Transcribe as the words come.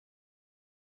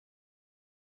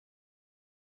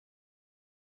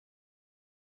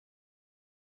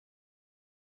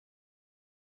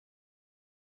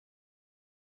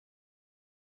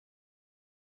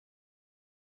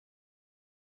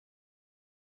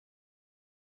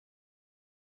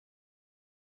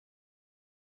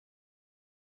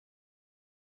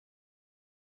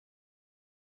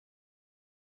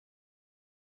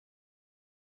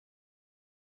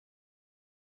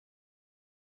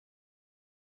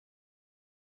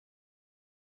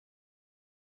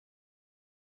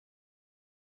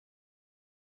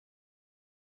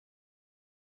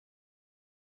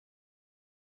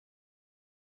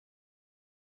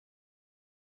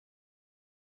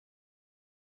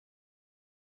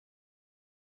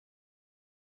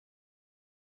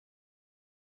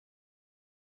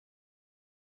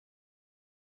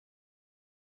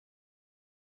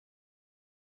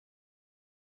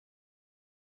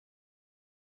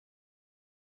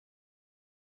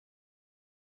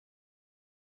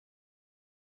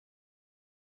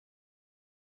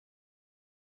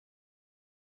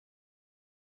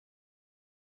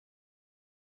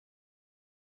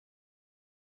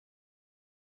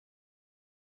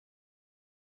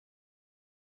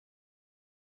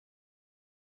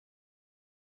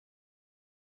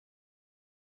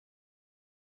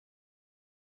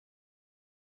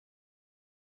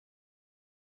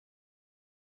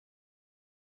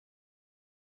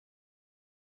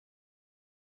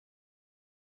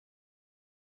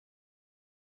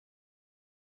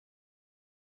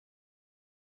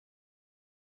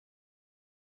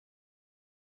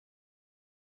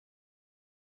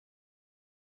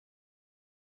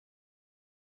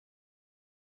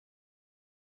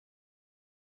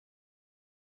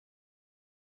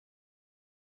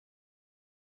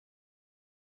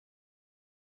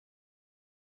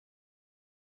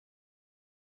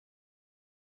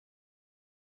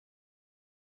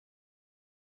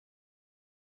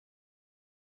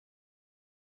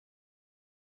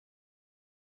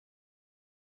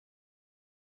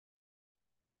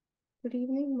Good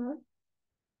evening, ma'am.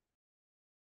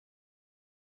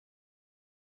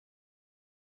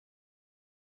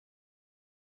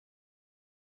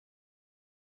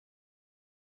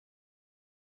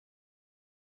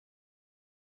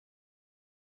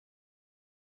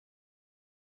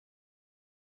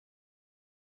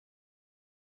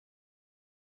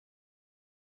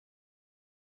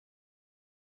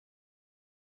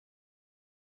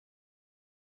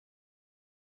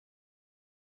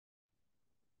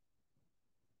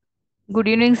 Good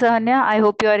evening, Sahanya. I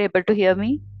hope you are able to hear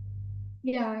me.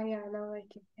 Yeah, now I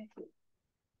can hear you.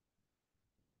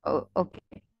 Oh,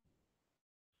 okay.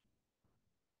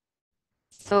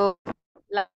 So,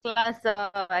 last class,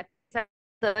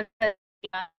 third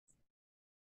class.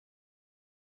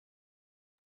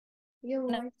 Your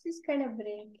voice is kind of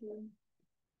breaking.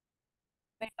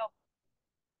 It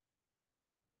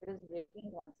is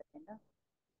breaking 1 second.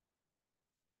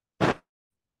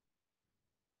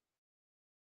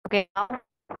 Okay, now,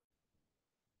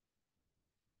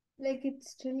 Like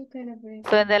it's still kind of so in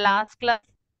breaking. the last class,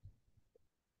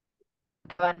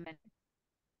 1 minute.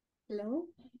 Hello?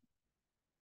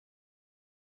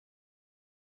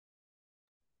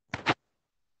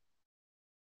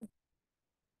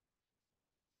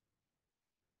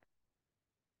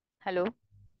 Hello.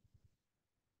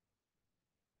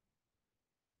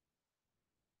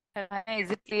 Sahanya,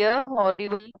 is it clear?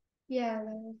 Audible? Yeah,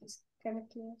 now it's kind of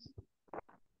clear.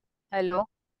 Hello.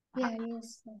 Yeah,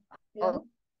 yes. Oh, Hello?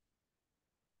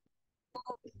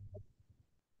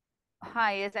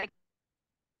 hi, yes, I.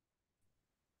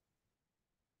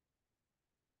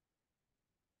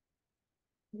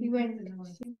 You went.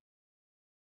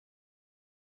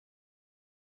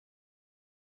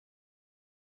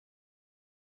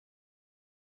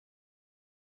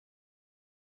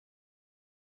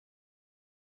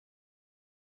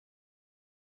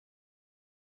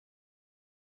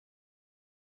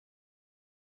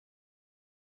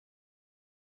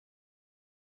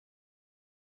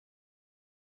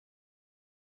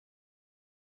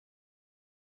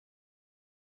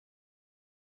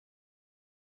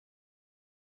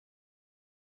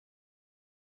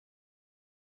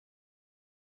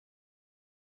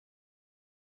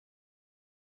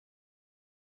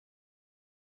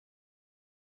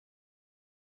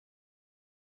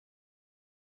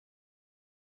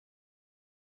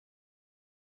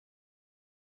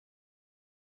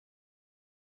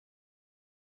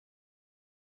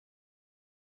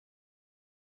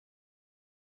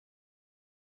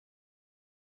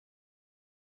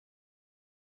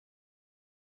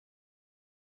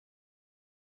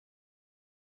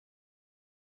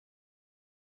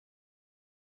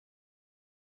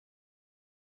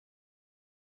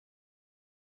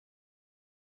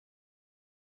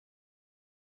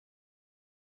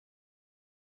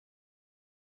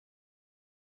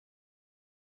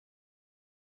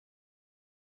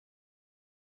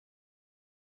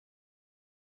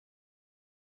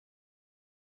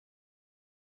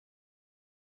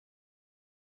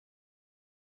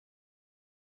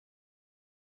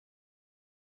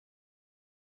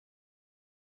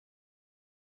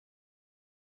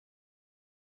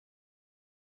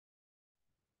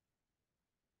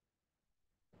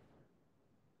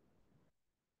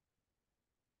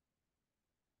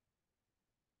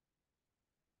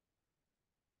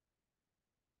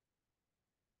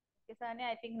 Okay,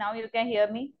 Sahanya, I think now you can hear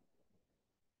me.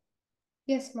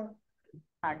 Yes, ma'am.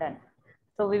 Done.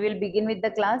 So we will begin with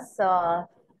the class.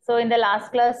 So in the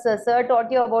last class, sir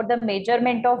taught you about the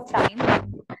measurement of time.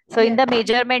 So in Yeah. the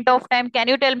measurement of time, can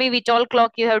you tell me which all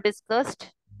clock you have discussed?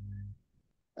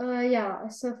 Yeah.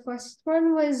 So first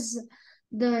one was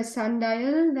the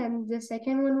sundial, then the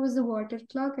second one was the water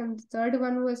clock, and the third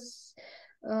one was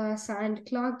sand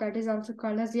clock, that is also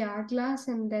called as the hourglass,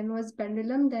 and then was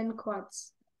pendulum, then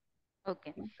quartz.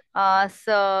 Okay.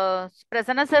 So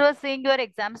Prasanna sir was saying your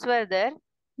exams were there.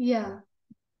 Yeah.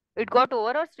 It got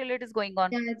over or still it is going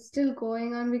on? Yeah, it's still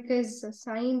going on because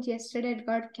science yesterday it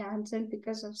got cancelled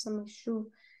because of some issue.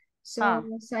 So Huh.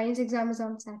 science exam is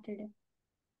on Saturday.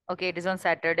 Okay, it is on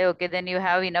Saturday. Okay, then you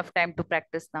have enough time to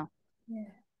practice now.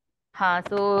 Yeah. Huh.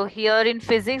 So here in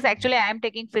physics, actually I am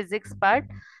taking physics part.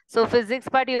 So physics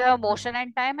part you have motion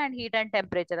and time and heat and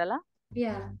temperature, Allah.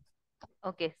 Yeah.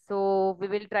 Okay, so we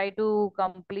will try to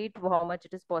complete how much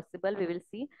it is possible. We will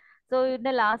see. So in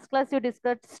the last class, you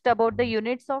discussed about the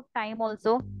units of time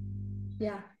also.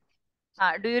 Yeah.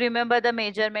 Do you remember the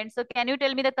measurements? So can you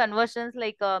tell me the conversions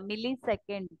like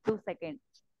millisecond to second?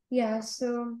 Yeah.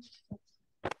 So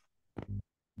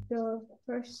the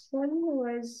first one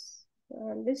was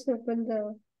this open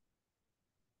the,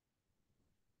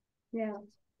 yeah.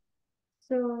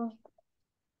 So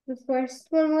The first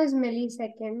one was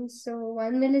milliseconds. So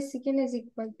 1 millisecond is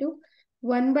equal to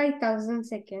 1/1000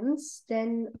 seconds.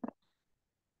 Then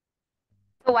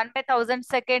So 1/1000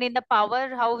 second in the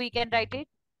power, how we can write it?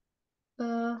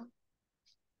 1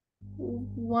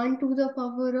 to the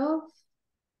power of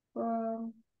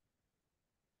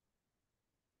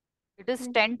It is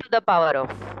 10 to the power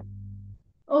of.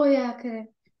 oh yeah,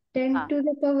 correct. 10 to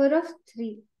the power of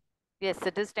 3. Yes,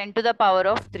 it is 10 to the power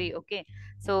of 3. Okay.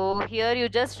 So here you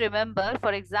just remember,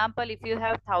 for example, if you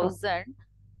have 1000,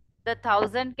 the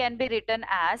 1000 can be written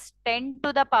as 10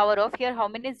 to the power of, here how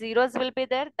many zeros will be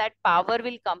there? That power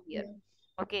will come here.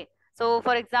 Yeah. Okay. So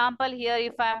for example, here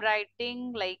if I am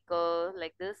writing like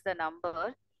this, the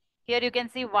number, here you can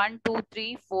see 1, 2,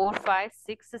 3, 4, 5,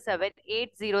 6, 7,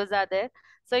 8 zeros are there.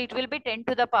 So it will be 10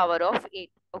 to the power of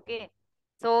 8. Okay.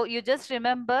 So you just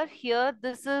remember here,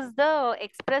 this is the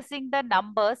expressing the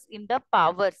numbers in the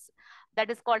powers.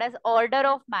 That is called as order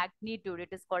of magnitude. It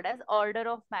is called as order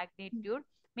of magnitude.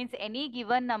 Means any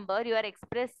given number you are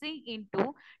expressing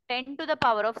into 10 to the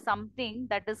power of something,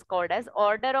 that is called as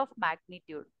order of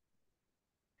magnitude.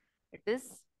 It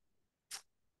is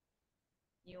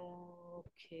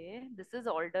okay. This is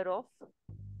order of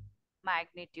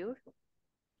magnitude.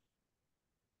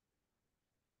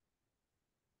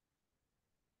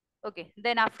 Okay,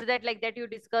 then after that, like that, you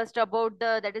discussed about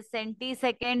that is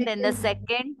centisecond, then the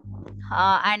second,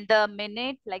 and the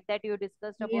minute, like that you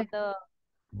discussed about the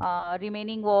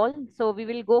remaining wall. So we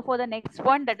will go for the next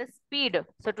point, that is speed.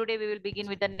 So today we will begin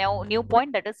with the new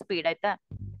point, that is speed.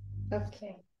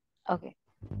 Okay. Okay.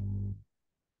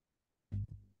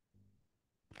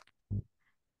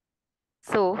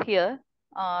 So here,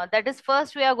 that is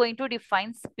first we are going to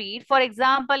define speed. For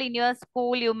example, in your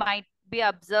school, you might be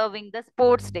observing the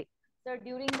sports day. So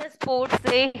during the sports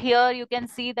day, here you can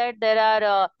see that there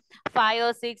are 5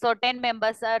 or 6 or 10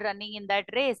 members are running in that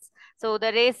race. So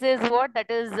the race is what?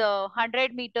 That is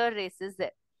 100-meter race is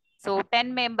there. So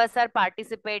 10 members are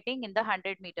participating in the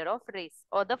 100-meter of race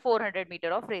or the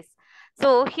 400-meter of race.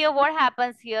 So here what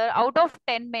happens here, out of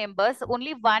 10 members,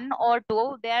 only 1 or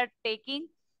 2, they are taking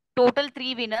total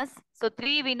 3 winners. So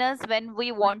 3 winners when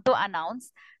we want to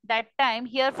announce that time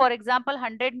here, for example,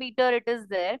 100-meter it is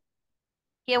there.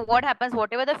 Here what happens,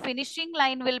 whatever the finishing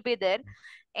line will be there,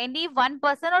 any one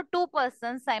person or two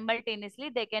persons simultaneously,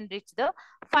 they can reach the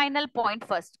final point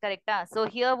first, correct? So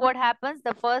here what happens,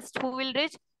 the first who will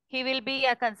reach, he will be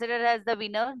considered as the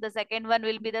winner. The second one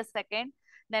will be the second.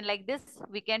 Then like this,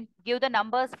 we can give the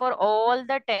numbers for all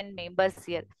the 10 members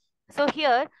here. So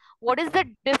here, what is the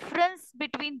difference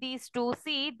between these two?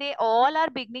 See, they all are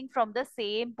beginning from the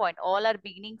same point. All are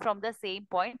beginning from the same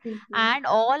point, and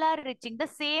all are reaching the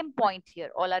same point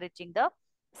here. All are reaching the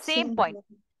same point.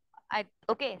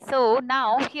 Okay, so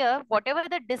now here, whatever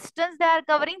the distance they are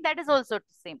covering, that is also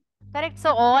the same. Correct?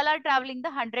 So all are traveling the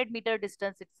 100-meter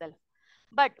distance itself.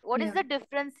 But what is the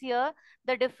difference here?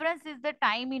 The difference is the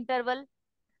time interval.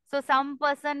 So some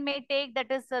person may take,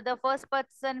 that is the first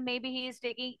person, maybe he is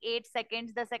taking 8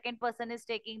 seconds. The second person is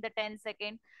taking the 10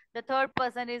 seconds. The third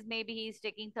person is maybe he is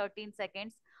taking 13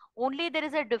 seconds. Only there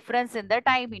is a difference in the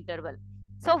time interval.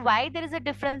 So why there is a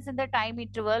difference in the time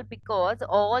interval? Because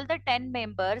all the 10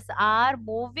 members are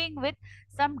moving with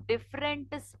some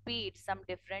different speed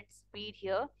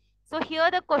here. So here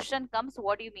the question comes,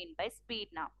 what do you mean by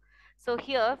speed now? So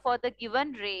here for the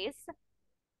given race,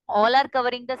 all are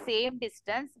covering the same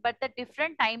distance, but the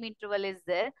different time interval is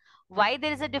there. Why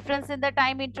there is a difference in the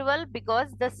time interval?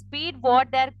 Because the speed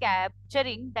what they are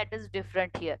capturing, that is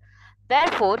different here.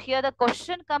 Therefore, here the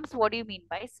question comes, what do you mean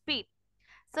by speed?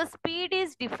 So speed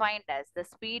is defined as,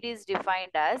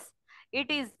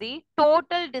 it is the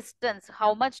total distance,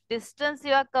 how much distance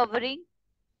you are covering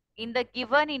in the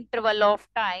given interval of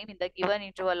time,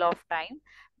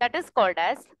 that is called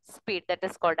as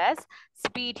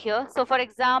speed here. So for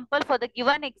example, for the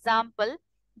given example,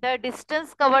 the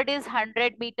distance covered is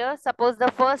 100 meters. Suppose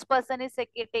the first person is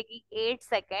taking 8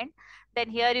 seconds, then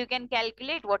here you can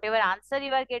calculate whatever answer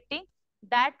you are getting,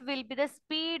 that will be the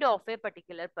speed of a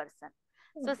particular person.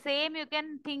 So same you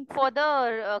can think for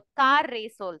the car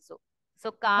race also.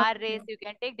 So car race, you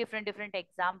can take different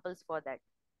examples for that.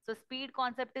 So speed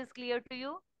concept is clear to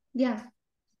you? Yeah.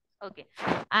 Okay.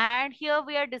 And here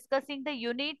we are discussing the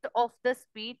unit of the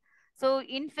speed. So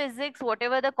in physics,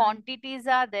 whatever the quantities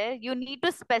are there, you need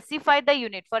to specify the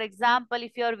unit. For example,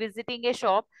 if you are visiting a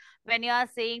shop, when you are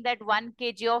saying that 1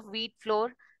 kg of wheat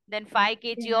flour, then 5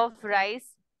 kg of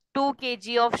rice, 2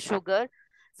 kg of sugar.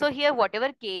 So here, whatever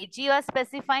kg you are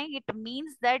specifying, it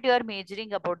means that you are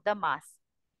measuring about the mass.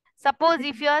 Suppose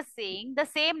if you are saying the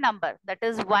same number, that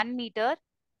is 1 meter,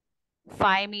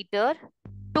 5 meter,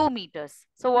 2 meters.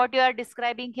 So what you are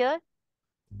describing here?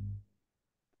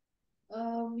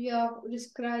 We are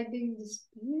describing the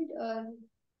speed.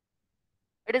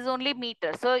 It is only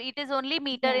meter. So it is only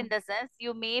meter Yeah, in the sense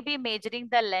you may be measuring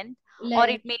the length, or it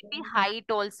length. may be height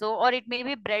also, or it may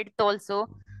be breadth also.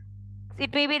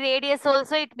 It may be radius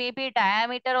also, it may be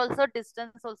diameter also,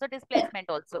 distance also, displacement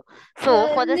also. So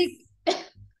for this, Like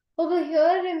over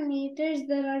here in meters,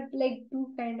 there are like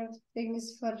two kind of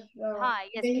things for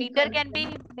yes, meter vehicles. can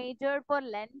be measured for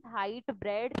length, height,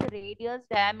 breadth, radius,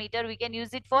 diameter. We can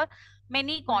use it for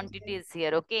many Okay. quantities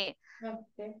here. Okay.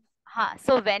 Okay.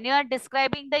 So when you are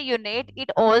describing the unit,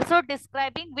 it also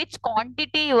describing which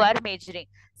quantity you are measuring.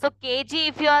 So kg,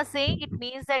 if you are saying, it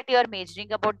means that you are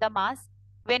measuring about the mass.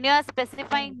 When you are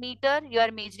specifying meter, you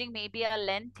are measuring maybe a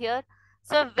length here.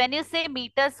 So when you say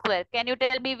meter square, can you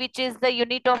tell me which is the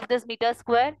unit of this meter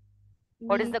square?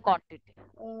 What is Me, the quantity?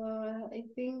 I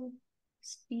think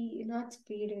speed, not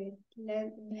speed, wait,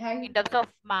 length, In height, terms of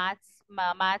maths,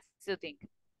 maths, you think?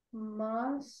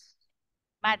 mass,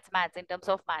 Maths, in terms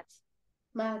of maths.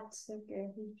 maths. Okay,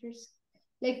 meters.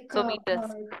 Like So meters.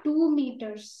 2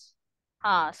 meters.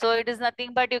 So it is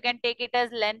nothing but you can take it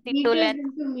as length into Meters length.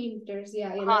 into meters.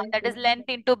 Yeah, length. That is length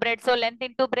into breadth. So length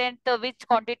into breadth, which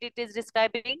quantity it is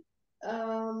describing?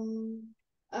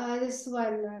 This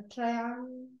one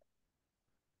triangle.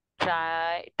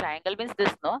 Triangle means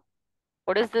this, no?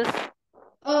 What is this?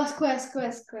 Oh, square,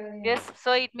 square, square. Yeah. Yes,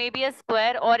 so it may be a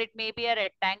square or it may be a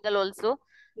rectangle also,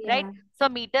 right? Yeah. So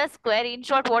meter square, in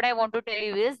short, what I want to tell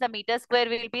you is the meter square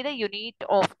will be the unit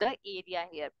of the area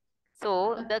here.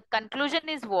 So the conclusion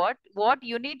is what? What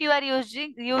unit you are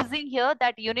using here,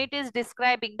 that unit is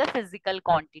describing the physical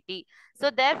quantity. So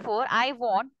therefore, I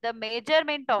want the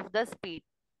measurement of the speed.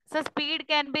 So speed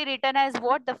can be written as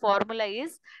what? The formula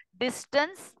is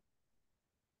distance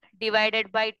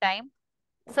divided by time.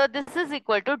 So this is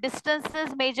equal to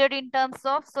distances measured in terms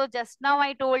of, so just now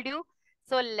I told you,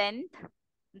 so length,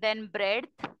 then breadth,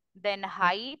 then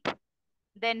height,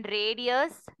 then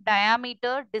radius,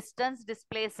 diameter, distance,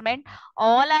 displacement,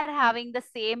 all are having the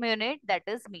same unit, that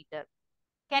is meter.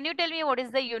 Can you tell me what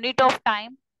is the unit of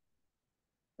time?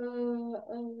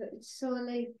 So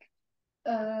like,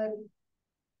 uh,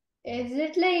 is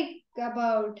it like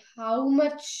about how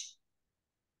much?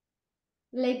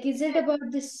 Like, is it about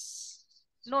this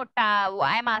No,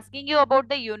 I'm asking you about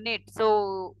the unit.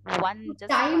 So just one.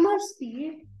 time or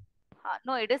speed?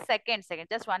 No, it is second,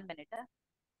 just 1 minute.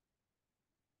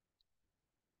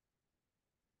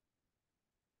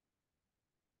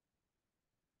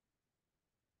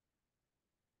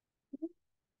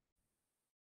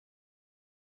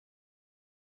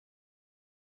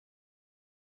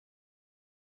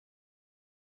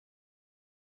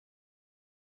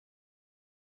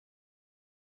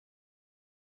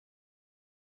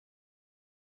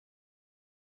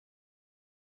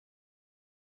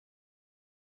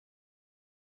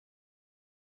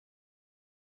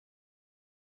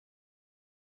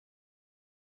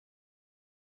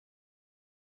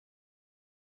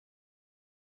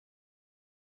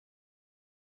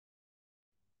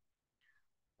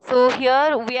 So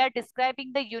here we are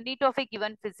describing the unit of a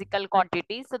given physical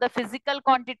quantity. So the physical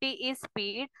quantity is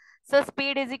speed. So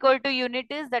speed is equal to unit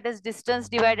is, that is distance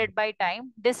divided by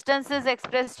time. Distance is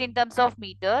expressed in terms of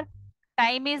meter.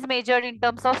 Time is measured in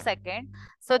terms of second.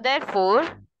 So therefore,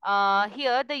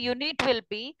 here the unit will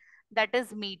be, that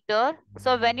is meter.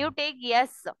 So when you take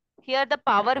yes, here the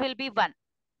power will be 1.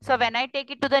 So when I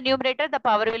take it to the numerator, the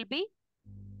power will be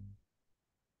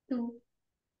 2.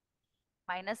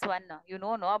 -1. You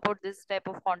know about this type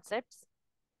of concepts.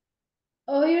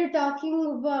 Oh, you're talking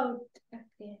about.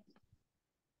 Okay.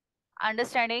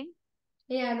 Understanding?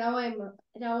 Yeah, now I'm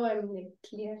like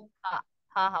clear.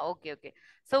 Okay.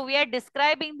 So we are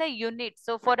describing the unit.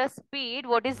 So for a speed,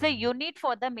 what is the unit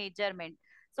for the measurement?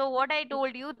 So what I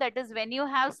told you, that is when you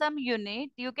have some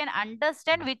unit, you can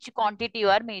understand which quantity you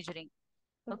are measuring.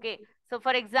 Okay. So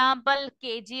for example,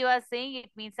 kg you are saying,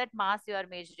 it means that mass you are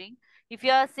measuring. If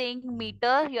you are saying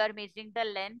meter, you are measuring the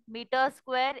length, meter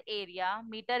square area,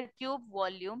 meter cube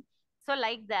volume. So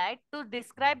like that, to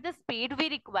describe the speed, we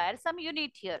require some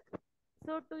unit here.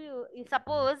 So to you,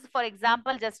 suppose, for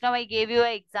example, just now I gave you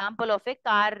an example of a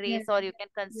car Yeah. race, or you can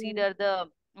Yeah. consider the,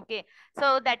 okay.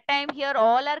 So that time here,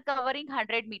 all are covering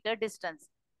 100-meter distance.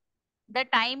 The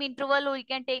time interval, we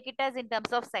can take it as in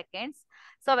terms of seconds.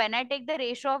 So when I take the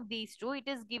ratio of these two, it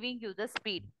is giving you the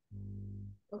speed.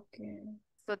 Okay.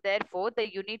 So therefore, the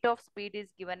unit of speed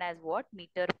is given as what?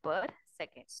 Meter per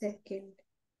second. Second.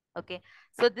 Okay,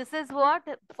 so this is what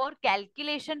for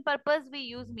calculation purpose we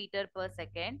use meter per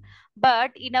second,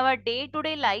 but in our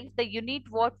day-to-day life, the unit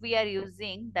what we are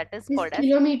using, that is Is called as,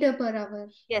 kilometer per hour.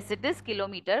 yes, it is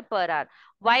kilometer per hour.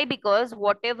 Why? Because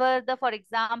whatever the, for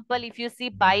example, if you see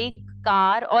bike,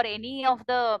 car, or any of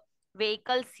the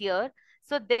vehicles here,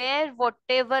 so there,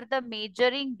 whatever the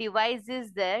measuring device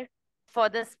is there for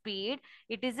the speed,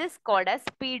 is called as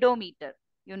speedometer.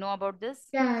 You know about this?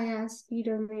 Yeah,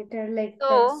 speedometer, like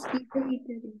So,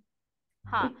 speedometer.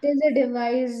 huh, It is a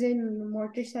device in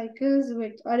motorcycles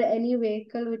which or any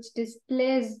vehicle which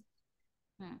displays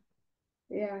hmm,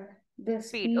 yeah the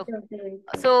speed. speed Okay. of the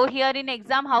vehicle. So here in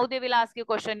exam, how they will ask you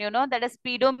question, that a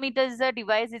speedometer is a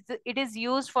device. It is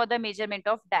used for the measurement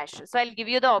of dash. So I'll give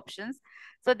you the options.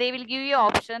 So they will give you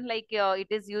option like it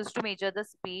is used to measure the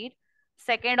speed.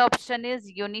 Second option is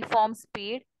uniform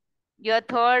speed. Your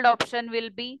third option will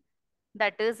be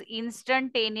that is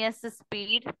instantaneous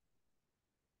speed.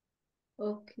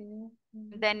 Okay.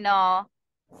 Then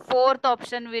fourth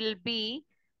option will be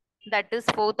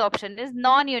fourth option is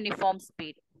non-uniform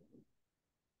speed.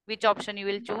 Which option you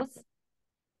will choose?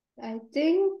 I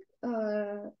think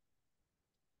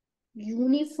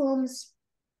uniform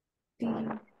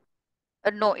speed.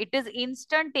 No, it is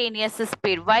instantaneous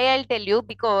speed. Why I'll tell you,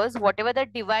 because whatever the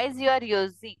device you are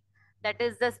using, that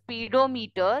is the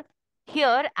speedometer,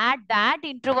 here at that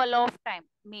interval of time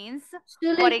means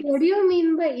So, for like, what do you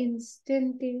mean by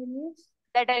instantaneous?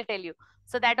 that I'll tell you.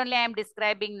 So that only I am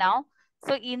describing now.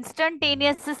 So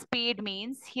instantaneous speed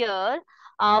means here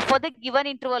for the given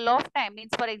interval of time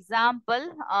means, for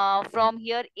example, from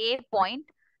here A point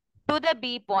to the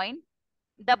B point,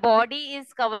 the body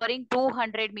is covering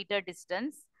 200-meter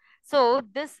distance. So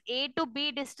this A to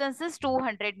B distance is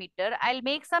 200-meter. I'll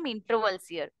make some intervals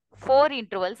here. 4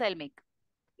 intervals I'll make.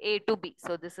 A to B.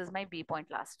 So this is my B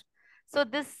point last. So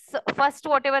this first,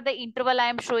 whatever the interval I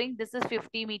am showing, this is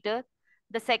 50-meter.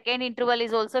 The second interval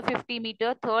is also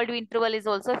 50-meter. Third interval is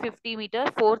also 50-meter.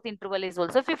 Fourth interval is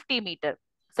also 50-meter.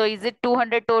 So is it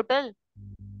 200 total?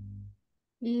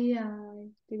 Yeah, I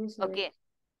think so. Okay.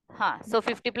 So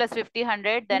 50 plus 50,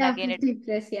 100. Then Yeah, again it 50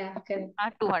 plus. Yeah, correct.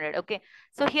 200. Okay.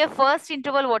 So here first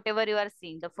interval, whatever you are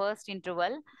seeing, the first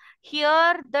interval,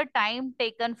 here the time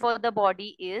taken for the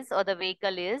body is, or the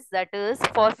vehicle is, that is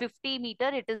for 50-meter,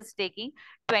 it is taking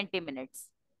 20 minutes.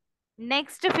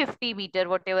 Next 50-meter,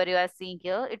 whatever you are seeing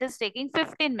here, it is taking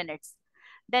 15 minutes.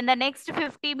 Then the next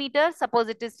 50-meter, suppose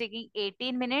it is taking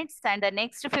 18 minutes, and the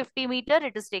next 50-meter,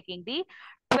 it is taking the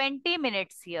 20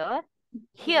 minutes here.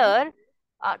 Here,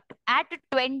 at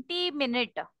 20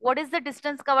 minute, what is the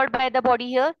distance covered by the body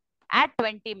here? At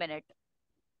 20 minute.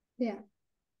 Yeah.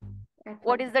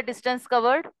 What is the distance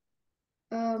covered?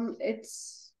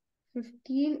 It's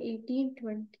 15, 18,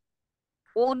 20.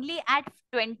 Only at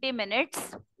 20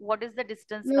 minutes. What is the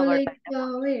distance No, covered by like, the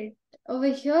body? wait. Over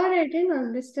here, I didn't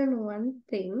understand one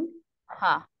thing.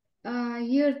 Huh.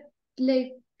 You're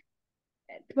like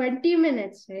 20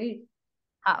 minutes, right?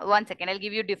 1 second, I'll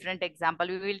give you different example.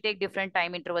 We will take different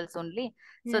time intervals only.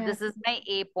 So Yeah. this is my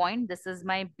A point, this is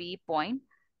my B point.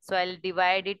 So I'll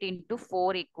divide it into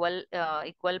 4 equal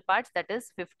parts, that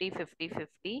is 50, 50,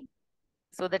 50.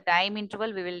 So the time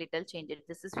interval, we will little change it.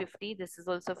 This is 50, this is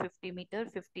also 50-meter,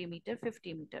 50-meter,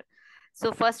 50-meter.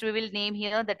 So first we will name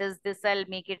here, that is this, I'll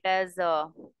make it as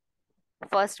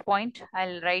first point.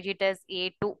 I'll write it as A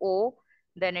to O,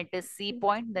 then it is C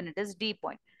point, then it is D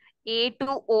point. A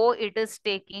to O, it is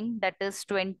taking, that is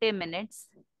 20 minutes.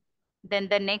 Then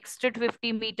the next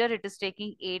 50-meter, it is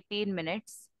taking 18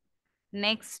 minutes.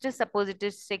 Next, suppose it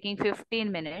is taking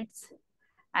 15 minutes.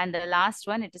 And the last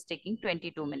one, it is taking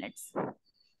 22 minutes.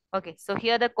 Okay, so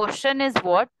here the question is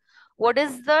what? What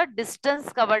is the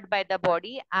distance covered by the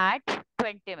body at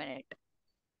 20 minutes?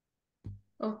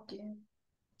 Okay.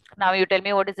 Now you tell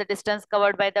me, what is the distance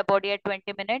covered by the body at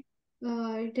 20 minutes?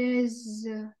 It is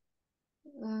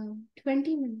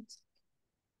 20 minutes.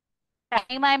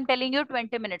 Time I am telling you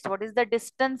 20 minutes. What is the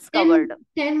distance 10, covered?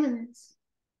 10 minutes.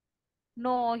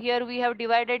 No, here we have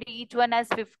divided each one as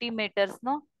 50 meters,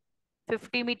 no?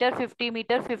 50 meter, 50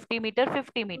 meter, 50 meter,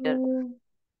 50 meter. Oh,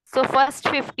 So first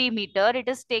 50 meter, it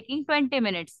is taking 20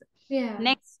 minutes. yeah.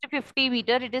 Next 50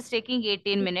 meter, it is taking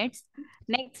 18 minutes.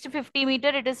 Next 50 meter,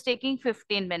 it is taking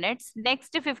 15 minutes.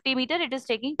 Next 50 meter, it is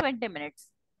taking 20 minutes,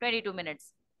 22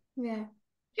 minutes. Yeah.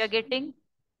 You're getting?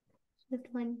 So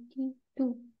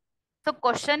 22. So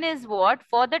question is what?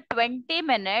 For the 20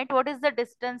 minute, what is the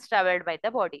distance traveled by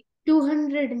the body?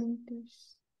 200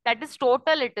 meters. That is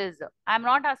total it is. I'm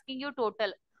not asking you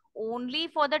total. Only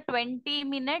for the 20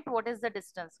 minute, what is the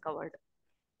distance covered?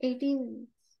 18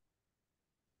 minutes.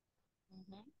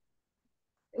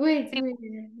 Wait, See, wait.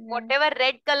 whatever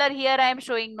red color here I am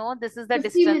showing, no, this is the 50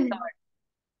 distance minutes. covered.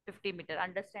 50 meter.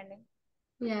 Understanding?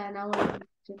 Yeah, now I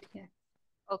understood. Yeah.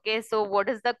 Okay, so what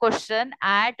is the question?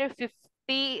 At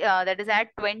 50, that is at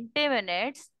 20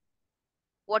 minutes,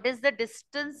 what is the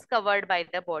distance covered by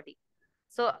the body?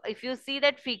 So if you see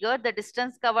that figure, the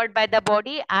distance covered by the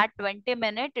body at 20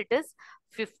 minutes, it is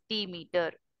 50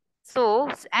 meter. So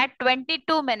at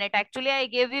 22 minutes, actually I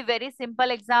gave you very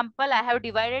simple example. I have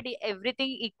divided everything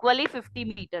equally 50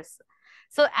 meters.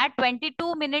 So at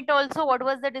 22 minutes also, what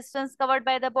was the distance covered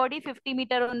by the body? 50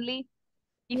 meter only.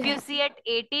 If Yeah. you see at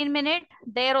 18 minutes,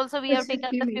 there also we have It's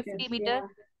taken 50 the meters. 50 meter. Yeah.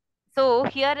 So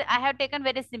here I have taken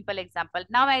very simple example.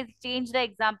 Now I change the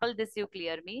example, this you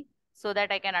clear me so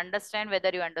that I can understand whether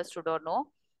you understood or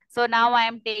no. So now I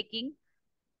am taking,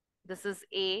 this is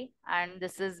A and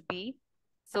this is B.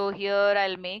 So here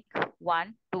I'll make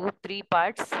 1, 2, 3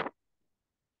 parts.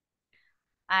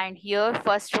 And here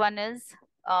first one is,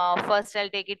 first I'll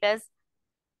take it as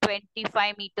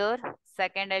 25 meter.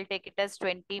 Second I'll take it as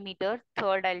 20 meter.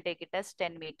 Third I'll take it as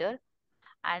 10 meter.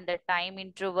 And the time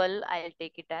interval I'll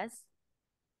take it as,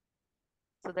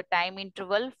 so the time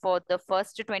interval for the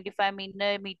first 25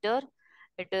 meter,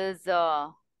 it is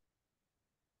 5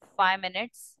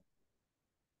 minutes.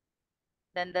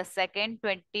 Then the second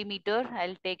 20 meter,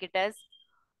 I'll take it as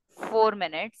 4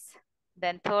 minutes.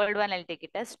 Then third one, I'll take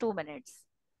it as 2 minutes.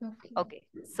 Okay. Okay.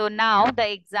 So now the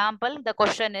example, the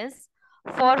question is,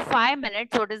 for 5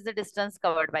 minutes, what is the distance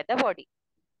covered by the body?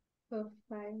 For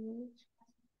 5 minutes.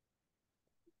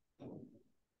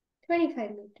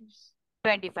 25 meters.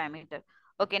 25 meter.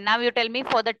 Okay. Now you tell me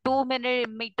for the 2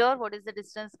 meter, what is the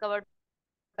distance covered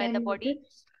by the 10 body?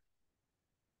 meters.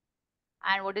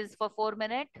 And what is for 4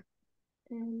 minutes?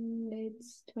 And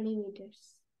it's 20 meters.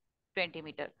 20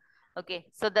 meter. Okay,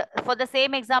 so for the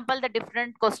same example, the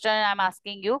different question I'm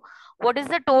asking you, what is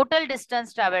the total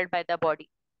distance traveled by the body?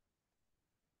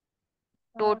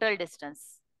 Total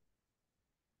distance.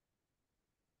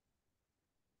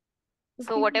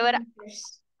 So 55 whatever,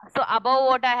 meters. so above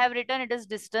what I have written, it is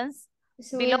distance.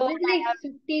 So Below is what it I like have,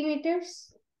 50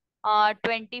 meters?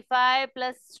 25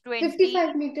 plus 20.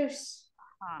 55 meters.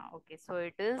 Okay, so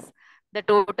it is, the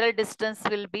total distance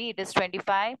will be, it is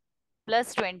 25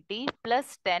 plus 20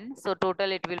 plus 10. So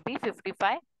total it will be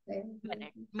 55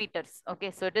 meters.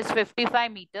 Okay, so it is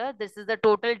 55 meter. This is the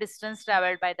total distance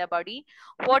traveled by the body.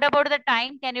 What about the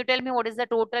time? Can you tell me what is the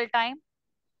total time?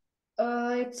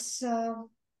 It's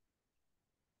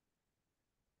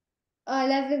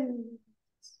 11.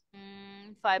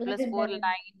 5 plus 4, 9,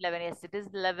 11. 11. Yes, it is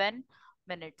 11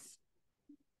 minutes.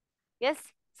 Yes.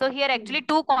 So here actually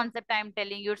two concepts I'm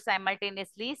telling you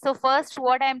simultaneously. So first,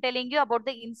 what I'm telling you about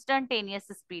the instantaneous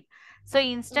speed. So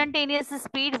instantaneous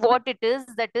speed, what it is,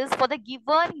 that is for the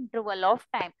given interval of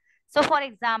time. So for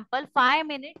example, 5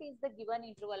 minutes is the given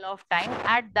interval of time.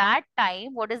 At that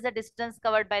time, what is the distance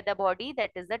covered by the body?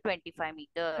 That is the 25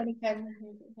 meter. 25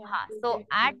 meters. Yeah. So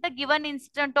at the given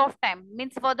instant of time,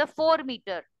 means for the 4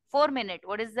 minute,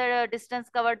 what is the distance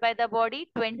covered by the body?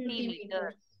 20 meter.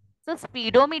 meters. So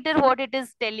speedometer, what it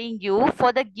is telling you,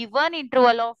 for the given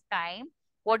interval of time,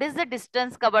 what is the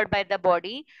distance covered by the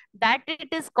body? That it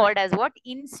is called as what?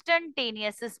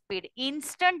 Instantaneous speed.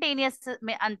 Instantaneous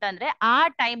antandre ಆ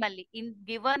time ಅಲ್ಲಿ in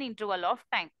given interval of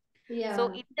time. Yeah. So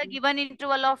in the given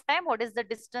interval of time, what is the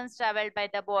distance traveled by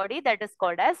the body? That is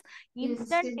called as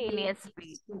instantaneous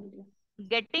speed.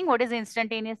 Getting what is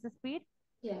instantaneous speed?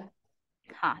 Yeah.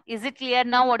 Is it clear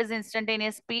now what is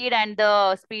instantaneous speed and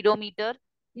the speedometer?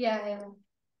 Yeah.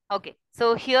 Okay,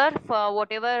 so here for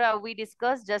whatever we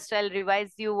discussed, just I'll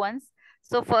revise you once.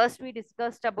 So first we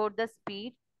discussed about the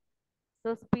speed.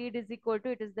 So speed is equal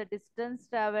to, it is the distance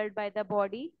traveled by the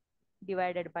body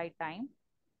divided by time.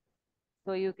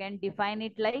 So you can define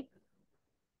it like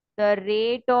the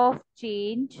rate of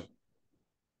change,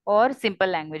 or simple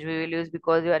language we will use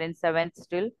because you are in 7th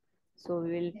still. So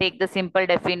we will take the simple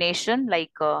definition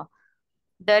like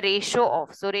the ratio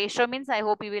of. So ratio means, I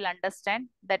hope you will understand,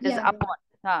 that is upon.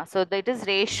 So that is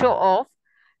ratio of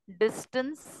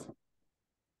distance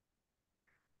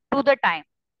to the time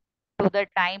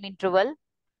interval.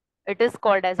 It is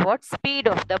called as what? Speed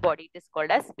of the body. It is called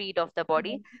as speed of the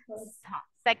body.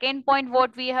 Second point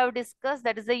what we have discussed,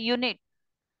 that is the unit.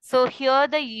 So here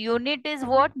the unit is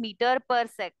what? Meter per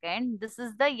second. This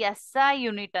is the SI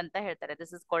unit anta ಹೇಳ್ತಾರೆ.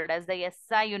 This is called as the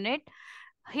SI unit.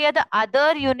 Here the other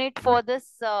unit for this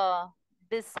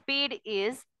speed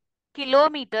is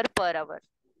kilometer per hour.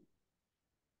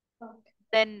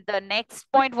 Then the next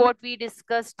point what we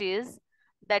discussed is,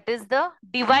 that is the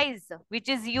device which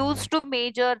is used to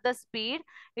measure the speed.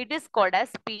 It is called as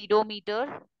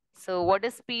speedometer. So what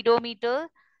is speedometer?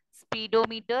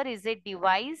 Speedometer is a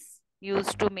device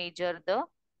used to measure the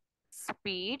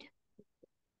speed.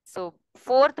 So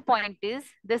fourth point is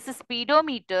this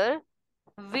speedometer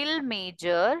will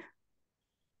measure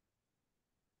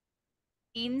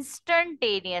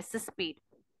instantaneous speed.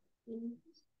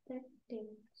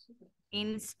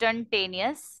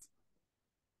 Instantaneous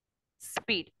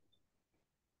speed.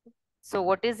 So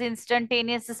what is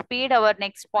instantaneous speed? Our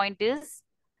next point is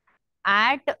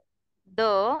at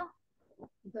the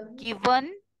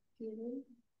given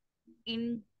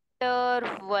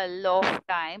interval of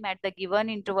time, at the given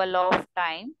interval of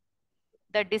time,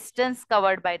 the distance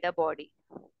covered by the body.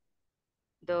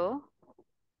 The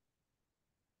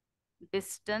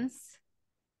distance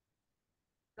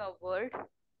covered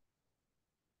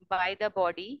by the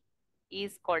body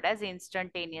is called as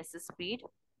instantaneous speed.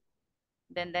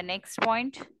 Then the next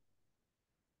point,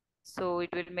 so it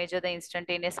will measure the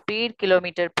instantaneous speed,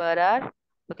 kilometer per hour.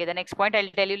 Okay, the next point I'll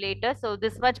tell you later. So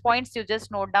this much points you just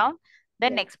note down.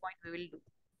 Then next point we will do.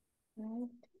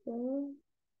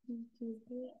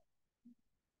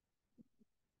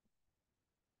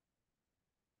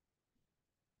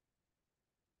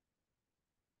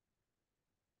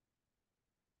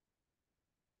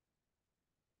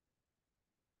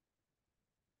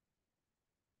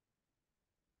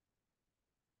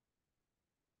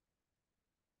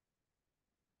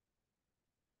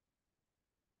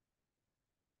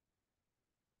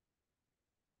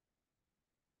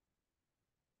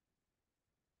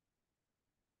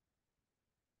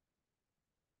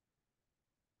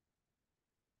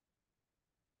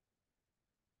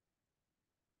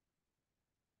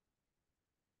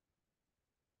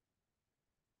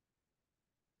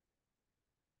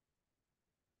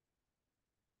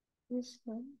 This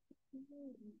one.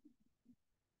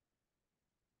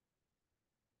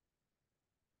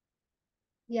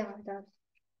 Yeah, that.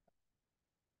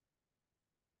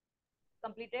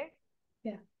 Completed?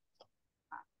 Yeah.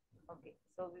 Okay,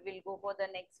 so we will go for the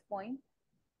next point.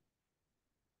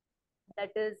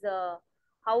 That is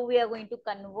how we are going to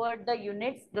convert the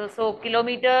units. So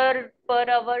kilometer per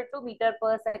hour to meter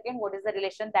per second. What is the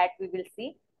relation that we will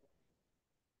see?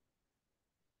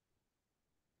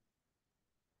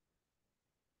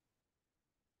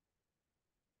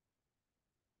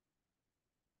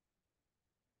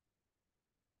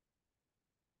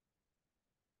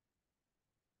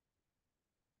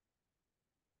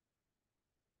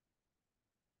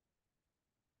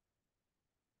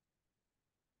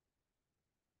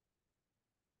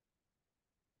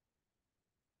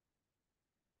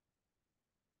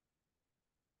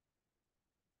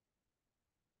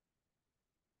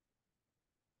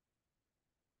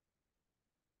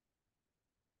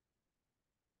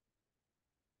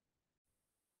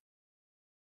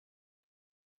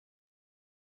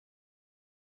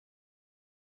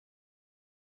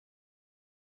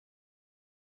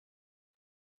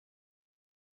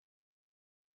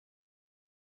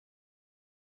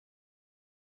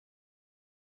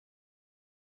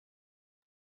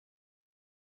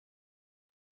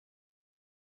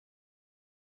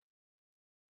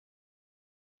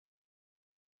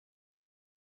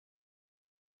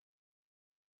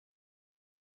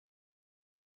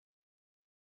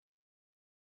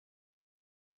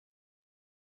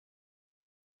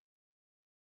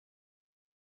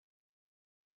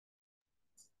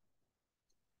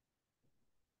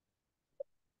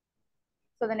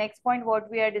 So the next point what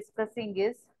we are discussing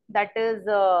is that is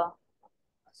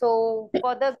so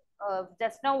for the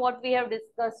just now what we have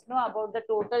discussed no about the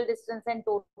total distance and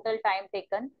total time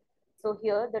taken. So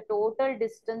here the total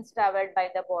distance traveled by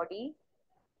the body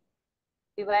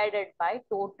divided by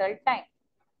total time.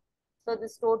 So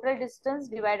this total distance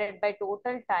divided by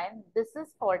total time, this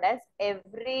is called as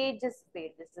average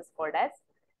speed. This is called as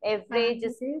average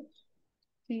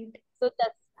speed. So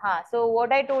that's so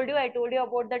what I told you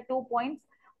about the 2 points.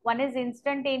 One is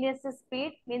instantaneous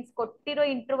speed, means kottiro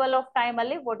interval of time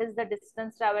ali what is the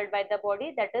distance traveled by the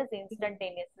body, that is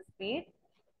instantaneous speed.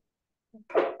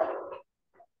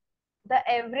 The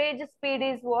average speed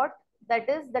is what? That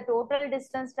is the total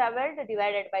distance traveled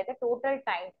divided by the total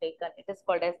time taken. It is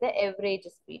called as the average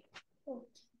speed.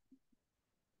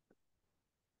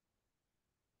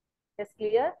 Is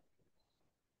clear?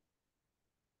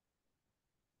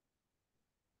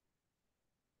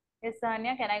 Yes,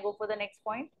 Sanya, can I go for the next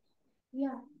point?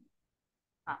 Yeah.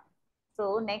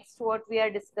 So next what we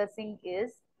are discussing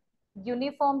is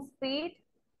uniform speed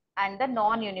and the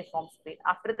non-uniform speed.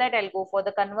 After that, I'll go for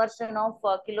the conversion of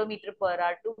kilometer per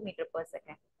hour to meter per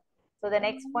second. So the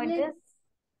next point is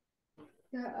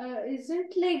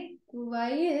Isn't like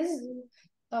why is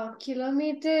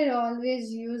Kilometer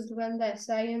always used when the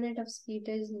SI unit of speed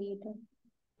is meter.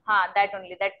 That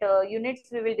only. That units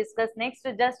we will discuss next.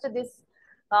 Just this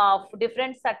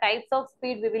different types of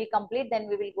speed we will complete. Then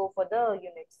we will go for the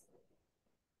units.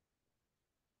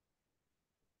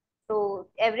 So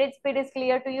average speed is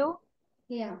clear to you?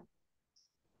 Yeah.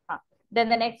 Then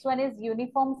the next one is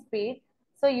uniform speed.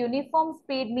 So uniform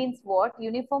speed means what?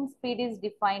 Uniform speed is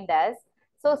defined as,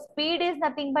 so speed is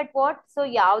nothing but what? So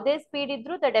ಯಾವುದೇ speed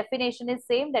idru, the definition is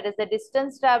same. That is the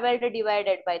distance traveled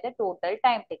divided by the total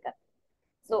time taken.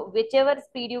 So whichever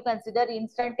speed you consider,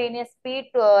 instantaneous speed,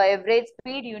 average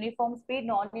speed, uniform speed,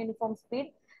 non-uniform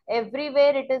speed,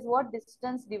 everywhere it is what?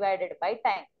 Distance divided by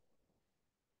time.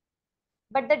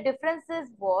 But the difference is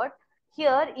what?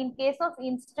 Here, in case of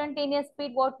instantaneous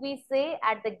speed, what we say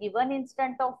at the given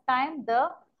instant of time, the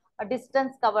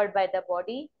distance covered by the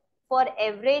body. For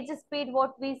average speed,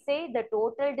 what we say, the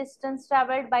total distance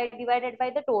traveled by divided by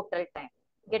the total time.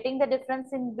 Getting the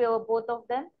difference in both of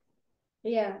them?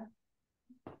 Yeah.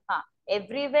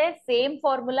 Everywhere, same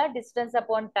formula, distance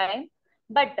upon time.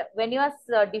 But when you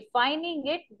are defining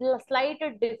it, the slight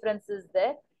difference is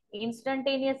there.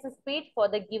 Instantaneous speed for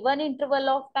the given interval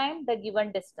of time, the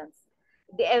given distance.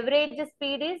 The average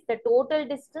speed is the total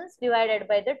distance divided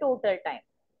by the total time.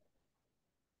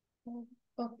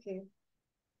 Okay.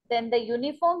 Then the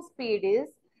uniform speed is,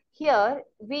 here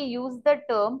we use the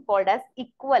term called as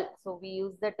equal. So we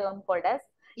use the term called as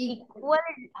equal.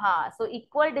 So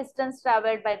equal distance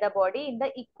traveled by the body in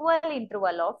the equal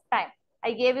interval of time.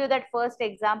 I gave you that first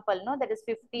example, no? That is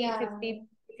 50, Yeah. 50,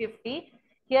 50.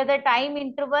 Here the time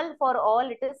interval for all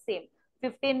it is same.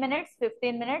 15 minutes,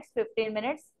 15 minutes, 15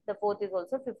 minutes. The fourth is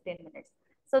also 15 minutes.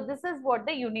 So this is what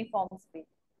the uniform speed.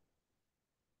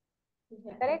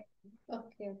 Yeah. Correct?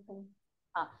 Okay.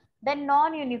 Then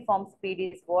non-uniform speed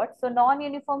is what? So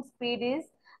non-uniform speed is,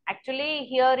 actually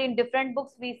here in different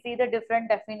books we see the different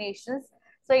definitions.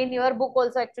 So in your book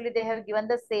also actually they have given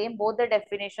the same, both the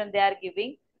definition they are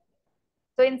giving.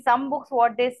 So in some books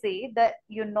what they say, the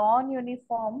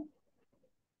non-uniform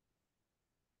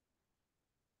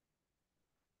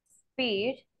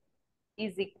speed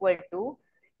is equal to,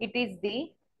 it is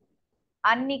the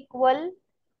unequal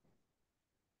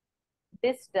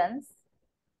distance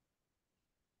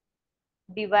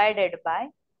divided by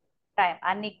time.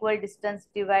 Unequal distance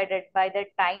divided by the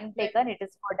time taken, it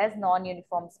is called as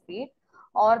non-uniform speed.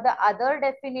 Or the other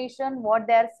definition, what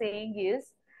they are saying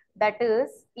is, that is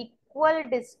equal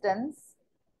distance,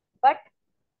 but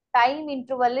time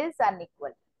interval is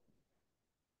unequal.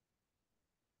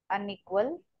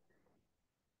 Unequal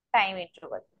time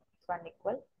interval. So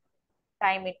unequal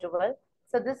time interval.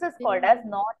 So this is called as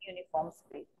non-uniform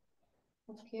speed.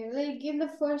 Okay, like in the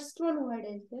first one, what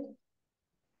is it?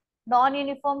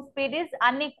 Non-uniform speed is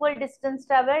unequal distance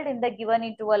traveled in the given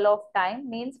interval of time.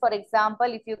 Means, for example,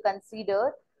 if you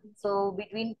consider, so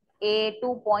between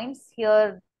two points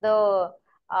here, the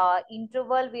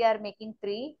interval we are making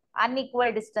 3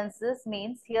 unequal distances.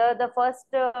 Means here the first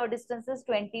distance is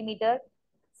 20 meter,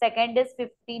 second is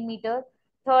 15 meter,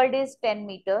 third is 10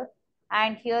 meter,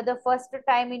 and here the first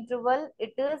time interval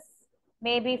it is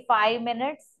maybe 5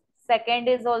 minutes, second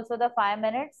is also the 5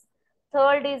 minutes,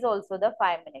 third is also the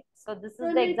 5 minutes. So this So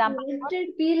is the like, example. won't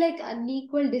it be like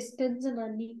unequal distance and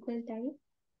unequal time?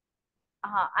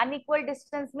 Unequal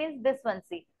distance means this one,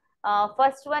 see.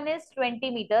 First one is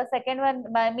 20 meters, second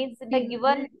one means the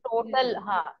given total.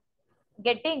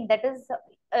 Getting that is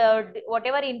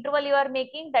whatever interval you are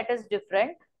making, that is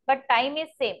different, but time is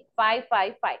same, 5,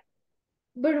 5, 5.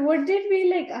 But would it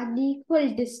be like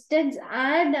unequal distance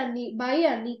and by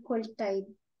unequal time?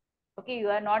 Okay, you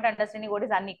are not understanding what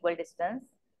is unequal distance.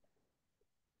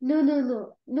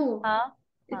 No.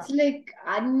 It's like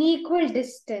unequal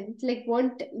distance. Like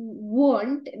won't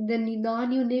the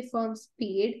non-uniform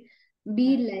speed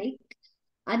be like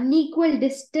unequal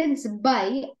distance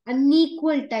by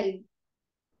unequal time?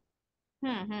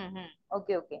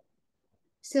 Okay.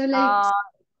 So like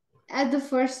at the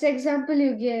first example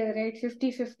you gave, right,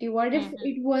 50-50. What if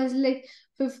it was like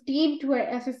 15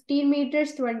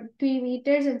 meters, 20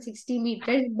 meters, and 60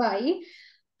 meters by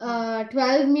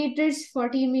 12 meters,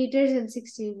 14 meters, and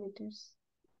 16 meters?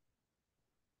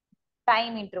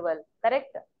 Time interval,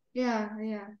 correct? Yeah.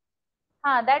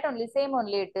 That only, same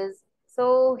only it is.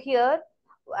 So here,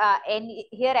 and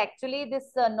here actually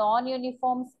this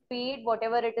non-uniform speed,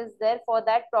 whatever it is there, for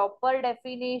that proper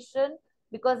definition,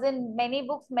 because in many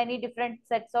books, many different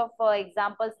sets of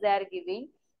examples they are giving.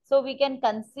 So we can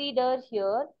consider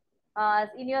here,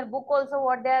 in your book also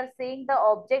what they are saying, the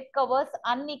object covers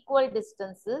unequal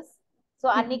distances. So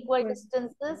unequal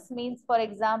distances means, for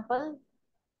example,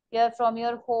 here from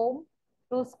your home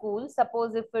to school.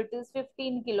 Suppose if it is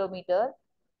 15 kilometer.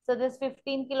 So this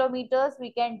 15 kilometers,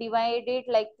 we can divide it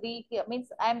like means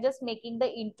I'm just making the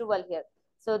interval here.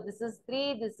 So this is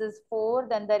 3, this is 4,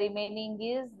 then the remaining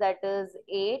is that is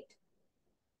 8.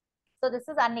 So this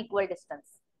is unequal distance.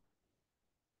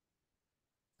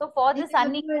 So for this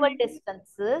unequal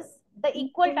distances, the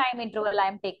equal time interval I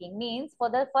am taking means for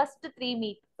the first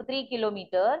 3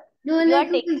 kilometer, No, you are like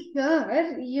over taking.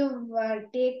 here,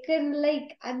 you've taken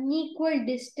like unequal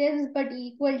distance but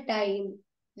equal time,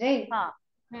 right?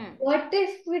 Hmm. What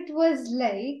if it was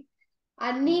like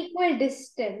Hmm. unequal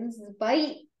distance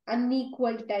by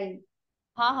unequal time?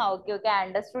 Okay, I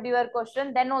understood your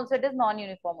question. Then also it is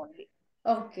non-uniform only.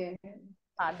 Okay.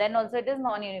 Then also it is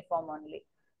non-uniform only.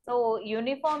 So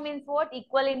uniform means what?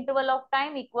 Equal interval of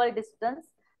time, equal distance.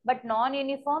 But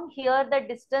non-uniform, here the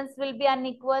distance will be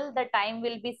unequal, the time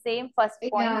will be same, first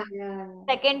point. Yeah.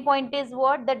 Second point is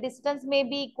what? The distance may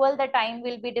be equal, the time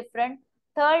will be different.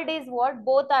 Third is what?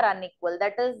 Both are unequal.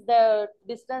 That is the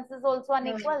distance is also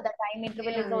unequal, the time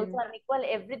interval is Yeah. also unequal.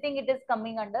 Everything it is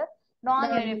coming under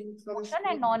non-uniform Non-uniform motion and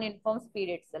speed. non-uniform speed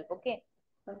itself. Okay.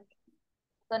 Okay.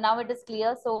 So now it is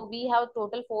clear. So we have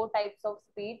total 4 types of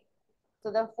speed.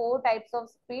 So the 4 types of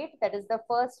speed, that is the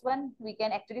first one. We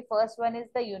can actually, first one is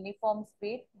the uniform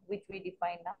speed, which we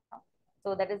define now.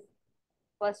 So that is,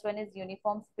 first one is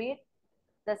uniform speed.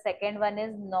 The second one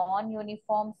is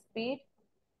non-uniform speed.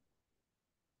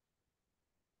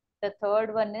 The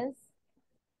third one is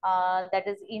that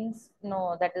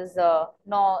is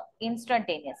no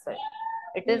instantaneous. Sorry,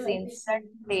 it is No, it is something.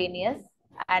 instantaneous,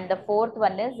 and the fourth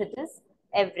one is it is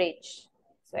average.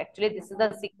 So actually, this is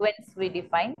the sequence we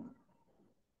define.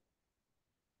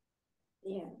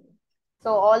 Yeah.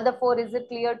 So all the four, is it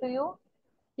clear to you?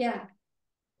 Yeah.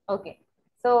 Okay.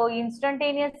 So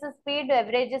instantaneous speed,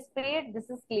 average speed, this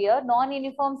is clear.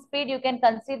 Non-uniform speed, you can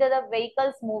consider the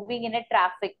vehicles moving in a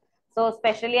traffic. So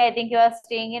especially, I think you are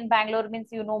staying in Bangalore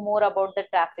means you know more about the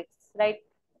traffic, right?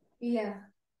 Yeah.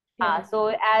 Yeah.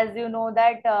 So as you know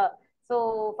that,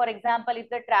 so for example, if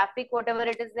the traffic, whatever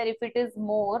it is there, if it is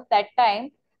more that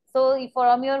time, so if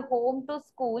from your home to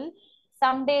school,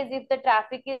 some days if the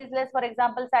traffic is less, for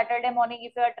example, Saturday morning,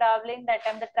 if you are traveling, that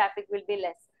time the traffic will be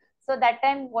less. So that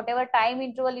time, whatever time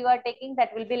interval you are taking,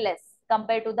 that will be less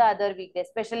compared to the other weekdays.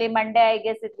 Especially Monday, I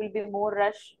guess it will be more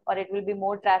rush or it will be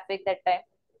more traffic that time.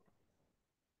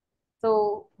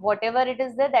 So whatever it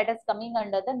is there, that is coming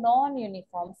under the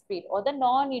non-uniform speed or the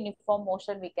non-uniform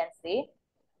motion, we can say.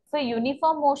 So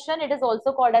uniform motion, it is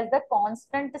also called as the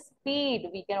constant speed.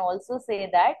 We can also say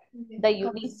that Yeah. the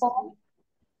uniform Constant.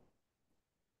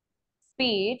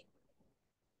 speed,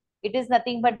 it is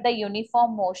nothing but the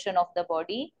uniform motion of the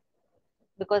body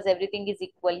because everything is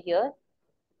equal here.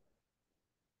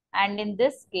 And in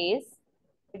this case,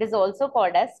 it is also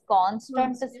called as constant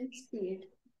Constant speed. speed.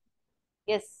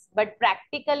 Yes, but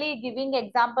practically giving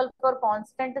example for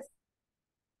constant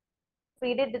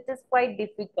speed, it is quite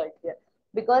difficult here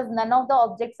because none of the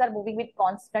objects are moving with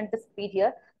constant speed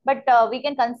here. But we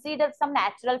can consider some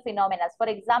natural phenomena. For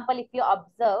example, if you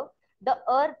observe, the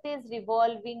earth is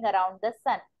revolving around the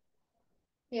sun.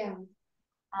 Yeah.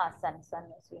 Sun.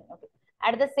 Okay.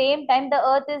 At the same time, the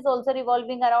earth is also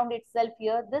revolving around itself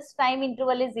here. This time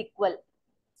interval is equal.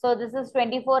 So this is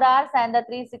 24 hours and the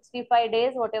 365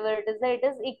 days, whatever it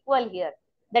is equal here.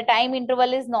 The time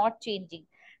interval is not changing.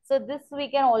 So this we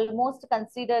can almost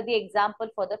consider the example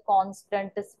for the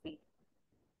constant speed.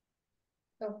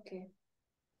 Okay.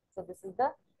 So this is the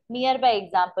nearby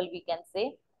example we can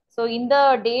say. So in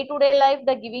the day-to-day life,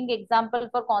 the giving example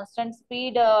for constant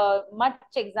speed, much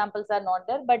examples are not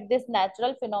there, but this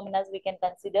natural phenomena we can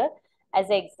consider as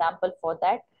an example for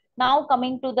that. Now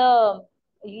coming to the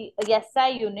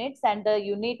SI units and the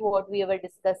unit what we were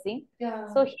discussing. Yeah.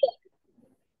 So here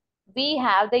we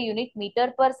have the unit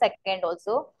meter per second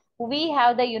also. We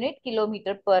have the unit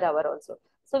kilometer per hour also.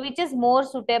 So which is more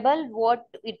suitable? What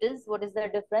it is? What is the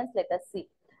difference? Let us see.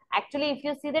 Actually, if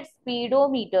you see that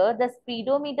speedometer, the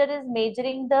speedometer is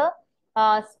measuring the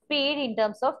speed in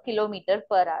terms of kilometer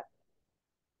per hour.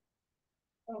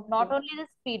 Okay. Not only the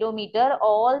speedometer,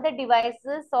 all the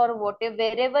devices or whatever,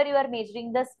 wherever you are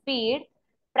measuring the speed,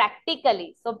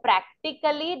 practically. So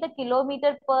practically the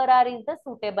kilometer per hour is the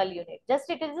suitable unit. Just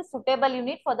it is a suitable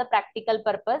unit for the practical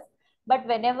purpose. But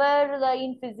whenever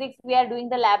in physics we are doing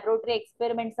the laboratory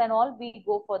experiments and all, we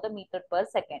go for the meter per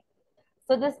second.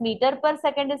 So this meter per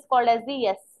second is called as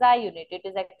the SI unit. It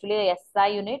is actually a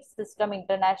SI unit, System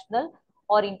International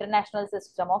or International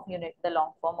System of Unit, the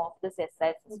long form of this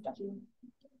SI system. Okay.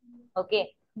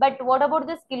 Okay. But what about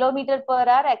this kilometer per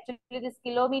hour? Actually, this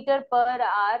kilometer per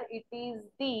hour, it is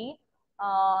the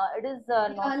It is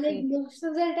Yeah, not like feet. most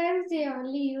of the times they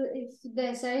only use, if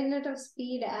the SI unit of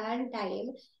speed and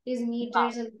time is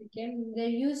meters and second, they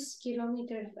use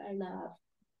kilometers an hour.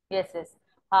 Yes, yes.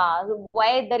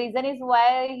 Why the reason is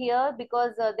why here,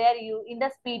 because they are you in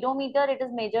the speedometer it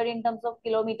is measured in terms of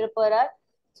kilometer per hour.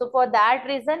 So for that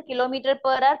reason, kilometer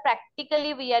per hour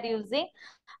practically we are using,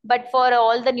 but for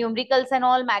all the numericals and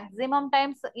all maximum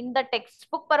times in the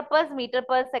textbook purpose, meter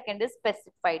per second is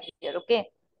specified here. Okay.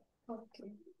 Okay.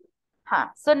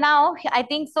 So now I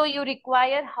think so you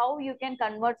require how you can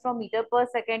convert from meter per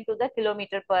second to the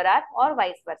kilometer per hour or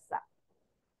vice versa.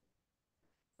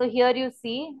 So here you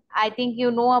see, I think you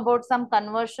know about some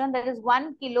conversion, that is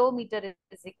 1 kilometer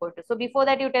is equal to. So before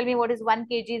that, you tell me what is 1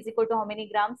 kg is equal to how many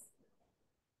grams?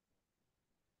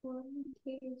 1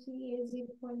 kg is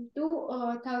equal to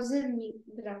 1,000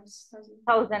 grams.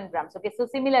 1000 grams. Okay, so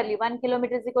similarly, 1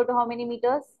 kilometer is equal to how many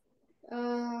meters?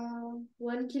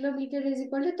 1 kilometer is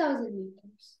equal to 1,000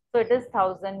 meters. So it is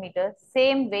 1000 meters.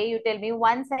 Same way, you tell me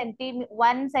 1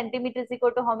 centimeter is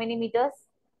equal to how many meters?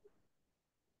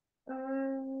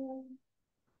 Uh,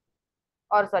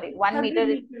 Or sorry, 1 meter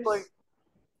 100 is equal meters.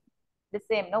 the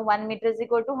same, no? 1 meter is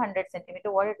equal to 100 centimeter.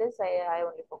 What it is? I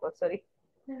only forgot, sorry.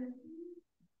 It is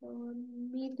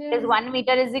Meters. 1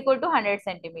 meter is equal to 100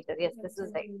 centimeter. Yes, this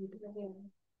is right.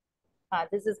 Yeah.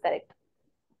 This is correct.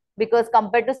 Because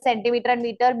compared to centimeter and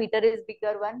meter, meter is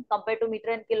bigger one. Compared to meter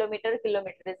and kilometer,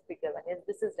 kilometer is bigger one. Yes,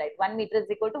 this is right. 1 meter is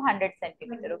equal to 100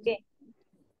 centimeter. Okay.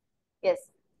 Yes.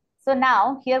 So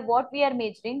now here what we are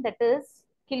measuring, that is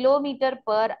kilometer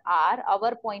per hour.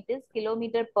 Our point is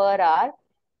kilometer per hour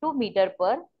to meter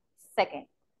per second.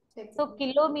 So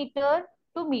kilometer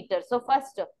to meter. So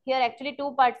first here actually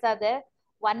two parts are there.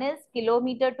 One is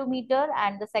kilometer to meter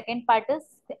and the second part is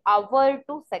hour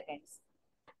to seconds.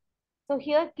 So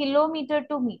here kilometer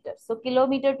to meter. So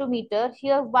kilometer to meter,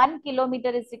 here 1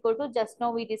 kilometer is equal to, just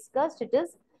now we discussed, it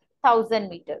is 1000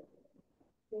 meter.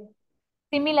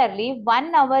 Similarly,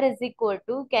 1 hour is equal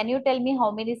to, can you tell me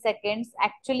how many seconds?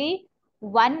 Actually,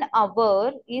 1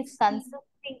 hour is consisting,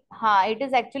 it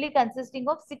is actually consisting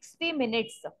of 60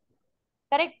 minutes.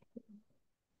 Correct?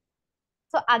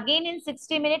 So again in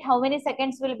 60 minutes, how many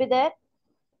seconds will be there?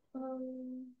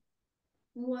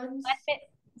 Once.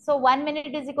 So 1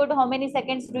 minute is equal to how many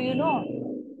seconds, do you know?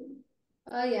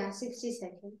 Yeah, 60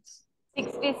 seconds.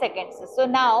 60 seconds. So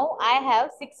now I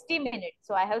have 60 minutes.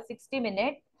 So I have 60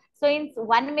 minutes. So in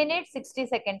 1 minute, 60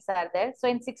 seconds are there. So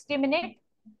in 60 minutes,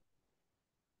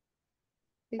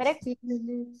 correct? 60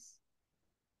 minutes.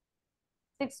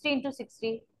 60 into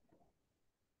 60.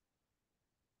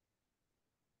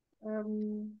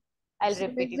 I'll So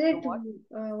repeat is if you it want.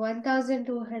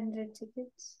 1,200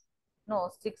 seconds? No,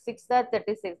 6 are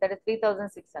 36. That is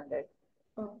 3,600.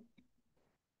 Oh.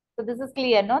 So this is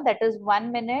clear, no? That is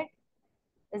 1 minute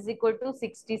is equal to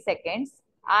 60 seconds.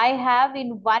 I have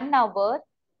in 1 hour,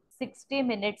 60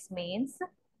 minutes means,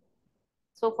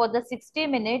 so for the 60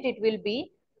 minute, it will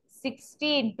be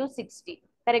 60 into 60.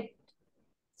 Correct?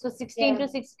 So 60 Yeah. into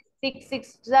 6,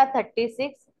 6 are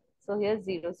 36. So here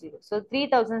 0, 0. So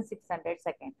 3,600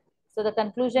 seconds. So the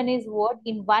conclusion is what?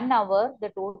 In 1 hour, the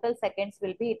total seconds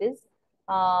will be, it is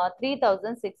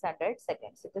 3,600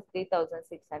 seconds. It is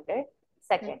 3,600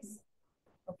 seconds.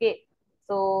 Okay.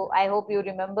 So I hope you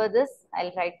remember this.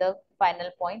 I'll write the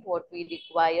final point, what we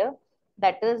require.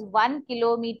 That is 1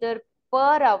 kilometer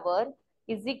per hour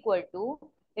is equal to,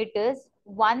 it is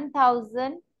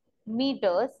 1000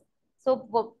 meters. So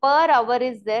per hour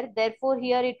is there. Therefore,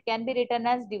 here it can be written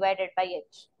as divided by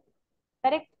h.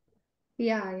 Correct?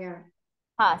 Yeah,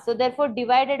 yeah. So therefore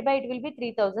divided by, it will be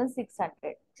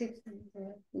 3,600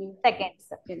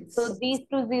 seconds. So these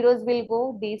two zeros will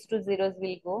go, these two zeros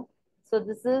will go. So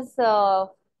this is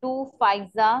 2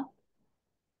 5s are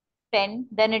 10,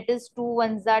 then it is 2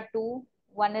 1s are 2,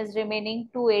 1 is remaining,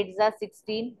 2 8s are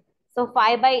 16. So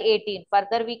 5 by 18.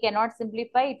 Further we cannot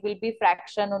simplify, it will be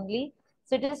fraction only.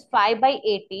 So it is 5 by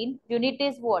 18. Unit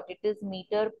is what? It is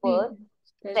meter per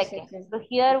second. So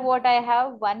here what I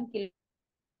have, 1 kilo.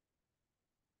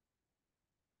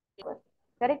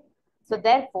 Correct? So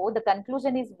therefore, the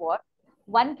conclusion is what?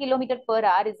 1 kilometer per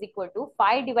hour is equal to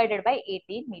 5 divided by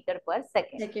 18 meter per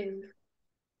second.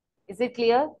 Is it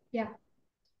clear? Yeah.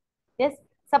 Yes.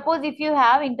 Suppose if you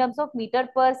have in terms of meter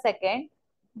per second,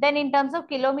 then in terms of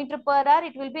kilometer per hour,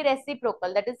 it will be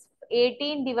reciprocal. That is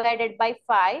 18 divided by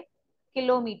 5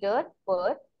 kilometer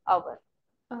per hour.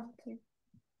 Okay.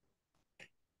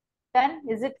 Done?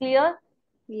 Is it clear?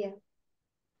 Yeah.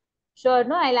 Sure.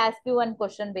 No, I'll ask you one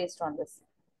question based on this.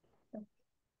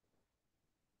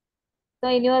 So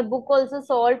in your book also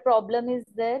solved problem is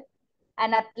there.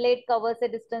 An athlete covers a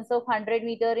distance of 100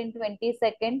 meter in 20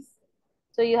 seconds.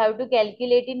 So you have to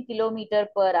calculate in kilometer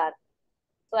per hour.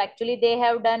 So actually they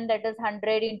have done that is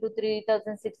 100 into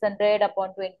 3600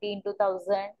 upon 20 into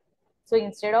 1000. So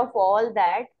instead of all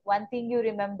that, one thing you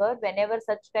remember, whenever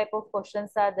such type of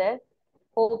questions are there,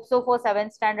 hope so for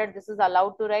 7th standard this is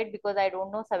allowed to write, because I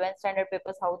don't know 7th standard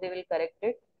papers how they will correct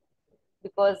it,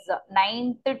 because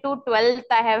 9th to 12th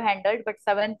I have handled, but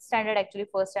 7th standard actually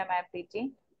first time I am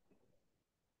teaching.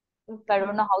 Okay. So I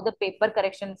don't know how the paper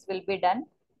corrections will be done.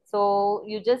 So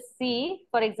you just see,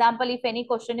 for example, if any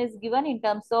question is given in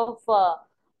terms of they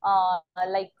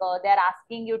are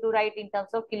asking you to write in terms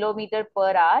of kilometer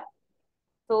per hour.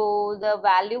 So the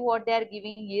value what they are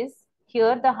giving is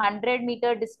here the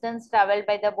 100-meter distance traveled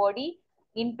by the body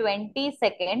in 20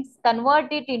 seconds,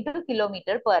 convert it into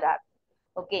kilometer per hour.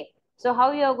 Okay. So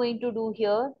how you are going to do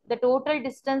here? The total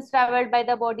distance traveled by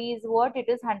the body is what? It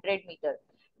is 100 meter.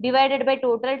 Divided by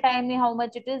total time, how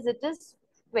much it is? It is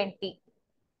 20.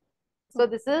 So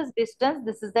this is distance,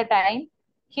 this is the time.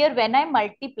 Here when I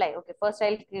multiply, okay, first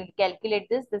I'll calculate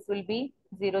this. This will be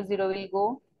 0, 0 will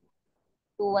go,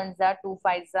 2 ones are, 2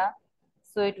 fives are.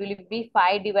 So it will be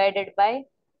 5 divided by,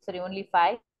 sorry, only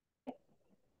 5.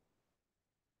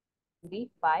 Be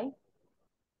 5.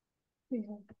 Yeah.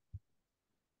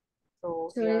 So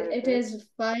So here it it is. is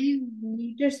 5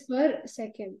 meters per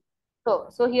second.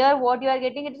 So here what you are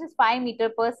getting, it is 5 meter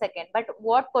per second. But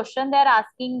what question they are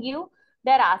asking you?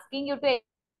 They are asking you to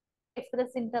express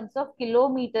in terms of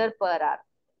kilometer per hour.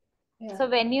 Yeah. So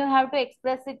when you have to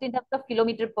express it in terms of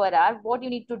kilometer per hour, what you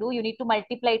need to do, you need to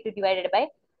multiply it divided by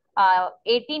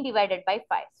 18 divided by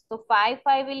 5. So 5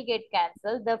 will get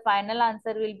cancelled. The final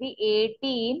answer will be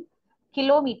 18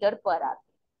 kilometer per hour.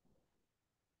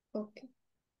 Okay.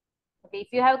 Okay, if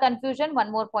you have confusion,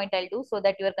 one more point I'll do so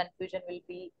that your confusion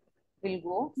will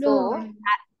go. No, So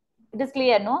it is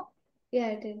clear, no? yeah,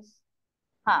 it is.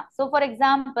 So for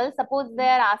example, suppose they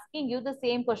are asking you the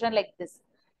same question like this.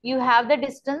 You have the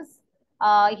distance,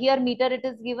 here meter it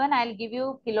is given, I'll give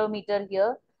you kilometer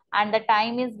here, and the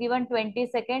time is given 20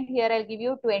 seconds, here I'll give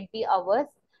you 20 hours.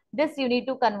 This you need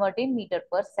to convert in meter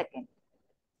per second.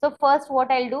 So first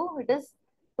what I'll do, it is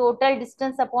total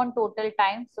distance upon total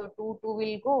time. So 2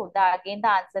 will go, again the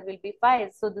answer will be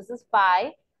 5. So this is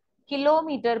 5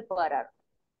 kilometer per hour.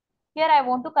 Here I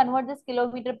want to convert this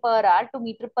kilometer per hour to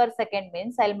meter per second,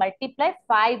 means I'll multiply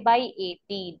 5 by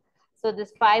 18. So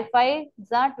this 5 is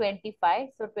 25.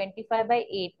 So 25 by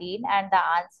 18 and the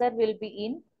answer will be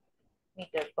in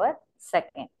meter per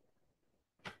second.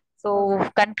 So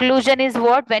conclusion is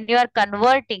what? When you are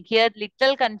converting, here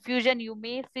little confusion you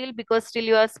may feel because still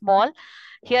you are small.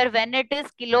 Here when it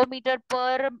is kilometer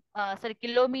per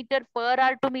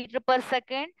hour to meter per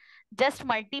second, just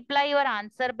multiply your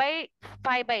answer by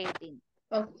 5 by 18.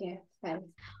 Okay, fine.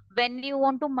 When you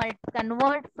want to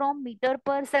convert from meter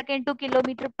per second to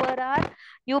kilometer per hour,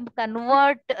 you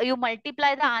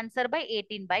multiply the answer by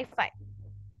 18 by 5.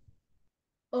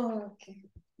 Oh, okay.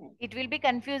 It will be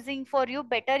confusing for you.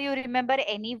 Better you remember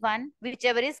any one,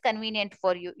 whichever is convenient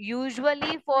for you.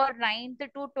 Usually for 9th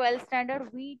to 12th standard,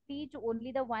 we teach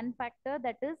only the one factor,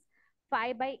 that is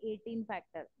 5 by 18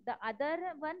 factor. The other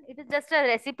one, it is just a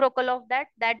reciprocal of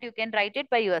that you can write it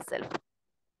by yourself.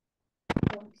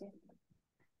 Okay.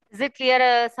 Is it clear,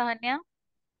 Sahanya?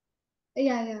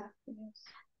 Yeah. Yes.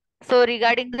 So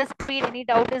regarding the speed, any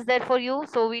doubt is there for you?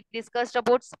 So we discussed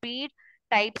about speed,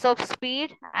 types of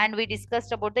speed, and we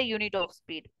discussed about the unit of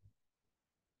speed.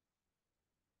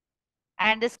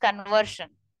 And this conversion.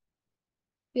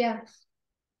 Yeah.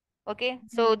 Okay,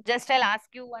 so just I'll ask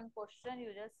you one question. You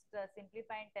just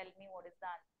simplify and tell me what is the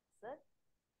answer.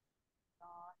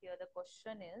 Here the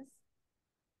question is,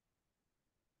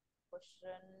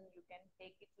 you can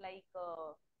take it like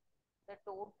the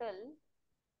total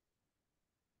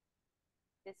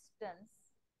distance.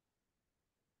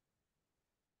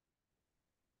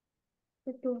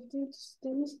 The total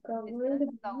distance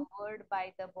covered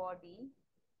by the body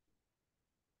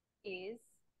is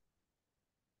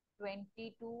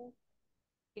 22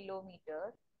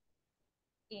 kilometer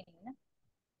in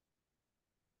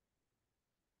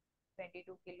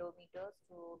 22 kilometers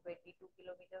to 22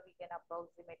 kilometer. We can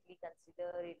approximately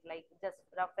consider it like, just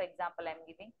rough example I'm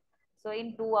giving. So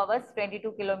in 2 hours,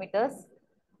 22 kilometers.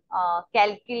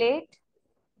 Calculate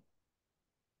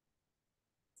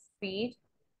speed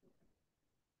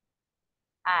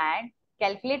and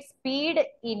calculate speed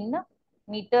in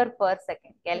meter per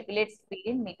second. Calculate speed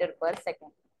in meter per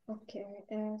second. Okay.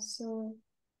 So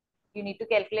you need to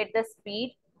calculate the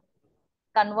speed,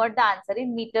 convert the answer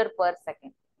in meter per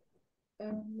second.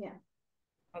 yeah.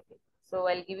 Okay. So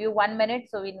I'll give you 1 minute.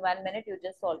 So in 1 minute, you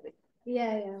just solve it.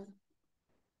 Yeah, yeah.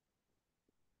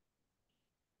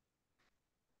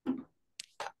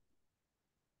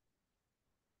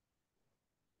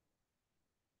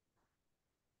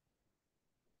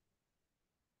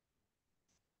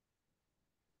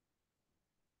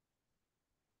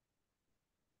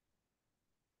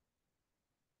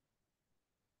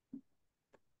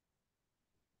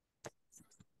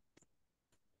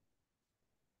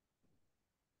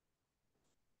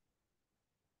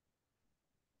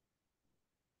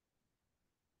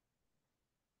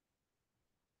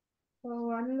 For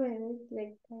 1 minute,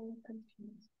 like I'm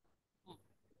confused.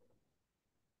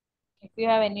 If you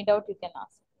have any doubt, you can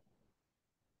ask.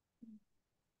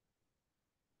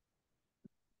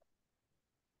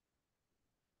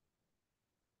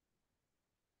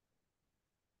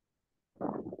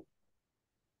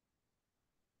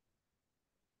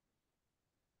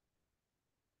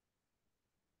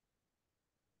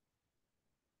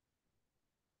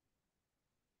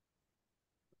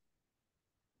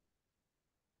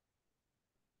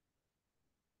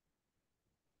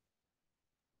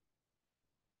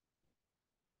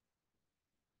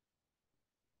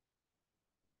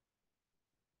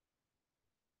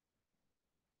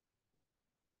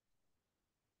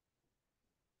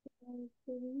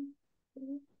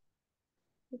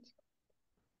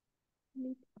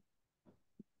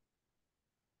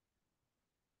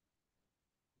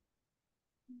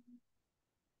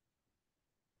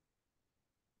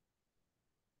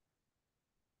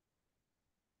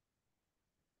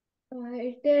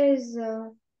 It is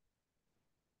So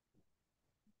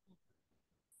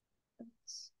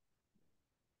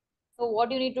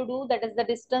what you need to do, that is the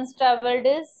distance traveled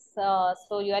is,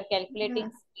 so you are yeah,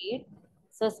 calculating speed.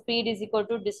 So speed is equal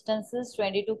to distance is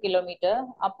 22 kilometer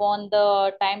upon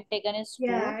the time taken is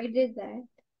yeah, 2. I did that.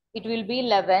 It will be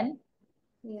 11.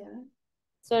 Yeah.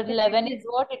 So Yeah, I 11 is did.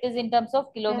 what? It is in terms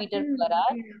of kilometer per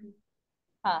hour.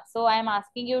 Yeah. So I am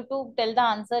asking you to tell the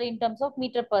answer in terms of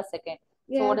meter per second.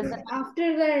 So Yeah, what is but the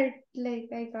after that, like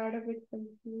I got a bit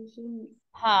confusion.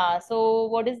 so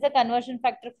what is the conversion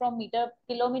factor from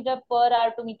kilometer per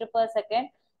hour to meter per second?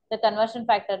 The conversion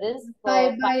factor is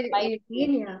 5 5 by by 18,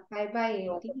 18. yeah, 5 by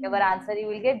So 18. whatever answer you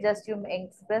will get, just you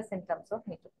express in terms of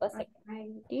meter per 5 second. by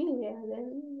 18, yeah,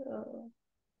 then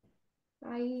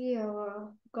I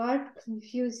got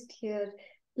confused here.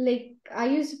 Like, are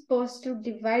you supposed to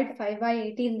divide 5 by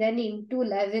 18 then into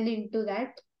 11 into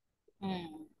that? Hmm.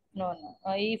 No,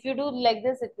 no. If you do like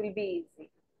this, it will be easy.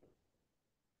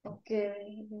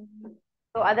 Okay.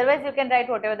 So otherwise, you can write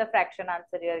whatever the fraction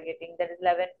answer you are getting. That is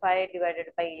 11/5 divided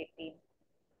by 18.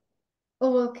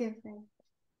 Oh, okay, fine.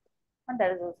 And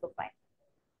that is also fine.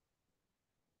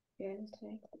 Yeah, that's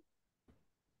right.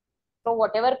 So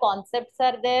whatever concepts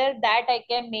are there, that I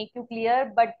can make you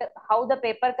clear. But how the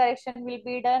paper correction will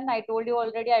be done, I told you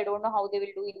already. I don't know how they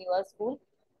will do in your school.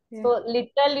 Yeah. So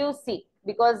little you see,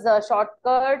 because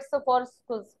shortcuts for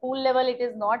school level, it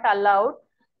is not allowed.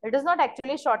 It is not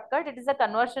actually shortcut. It is a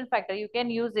conversion factor. You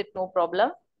can use it, no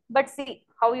problem. But see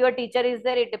how your teacher is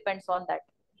there. It depends on that.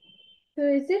 So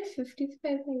is it 55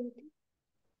 by 18?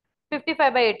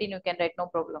 55 by 18 you can write, no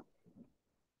problem.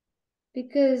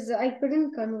 Because I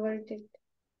couldn't convert it.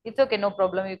 It's okay, no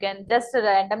problem. You can just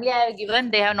randomly I have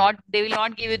given. They will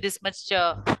not give you this much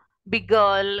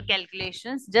bigger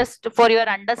calculations. Just for your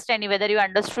understanding, whether you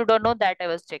understood or no, that I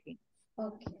was checking.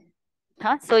 Okay.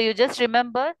 So you just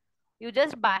remember, you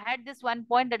just by had this one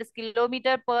point, that is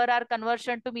kilometer per hour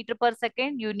conversion to meter per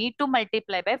second. You need to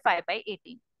multiply by 5 by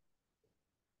 18.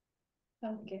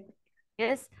 Okay.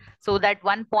 Yes. So that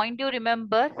one point you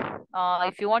remember,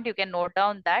 if you want, you can note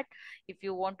down that. If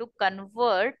you want to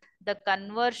convert the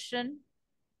conversion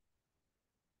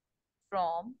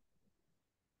from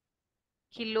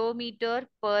kilometer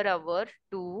per hour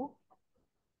to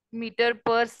meter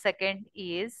per second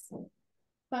is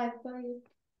 5 by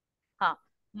 8.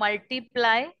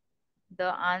 multiply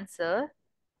the answer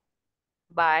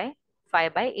by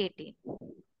 5 by 18.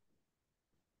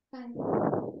 Fine.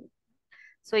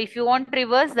 So if you want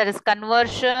reverse, that is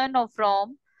conversion of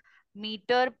from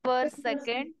meter per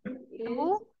second Is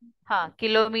to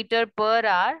kilometer per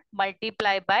hour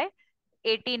multiply by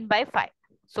 18 by 5.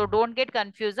 So don't get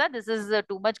confused. This is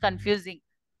too much confusing.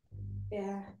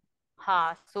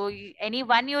 yeah. So any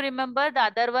one you remember, the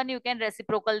other one you can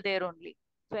reciprocal there only.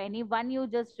 So any one you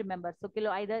just remember. So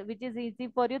kilo either which is easy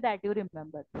for you, that you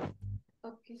remember.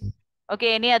 Okay.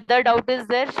 Okay, any other doubt is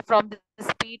there from the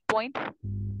speed point?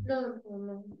 No, no,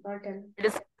 no, not done.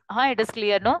 It is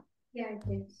clear, no? Yeah, it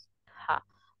is. Ha.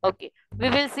 Okay. We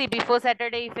will see before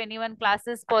Saturday if anyone class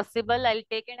is possible. I'll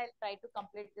take and I'll try to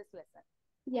complete this lesson.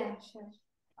 Yeah, sure.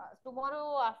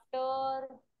 Tomorrow after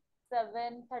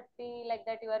 7:30 like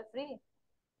that you are free?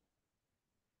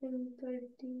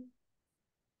 7:30.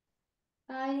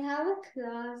 I have a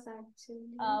class actually.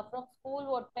 From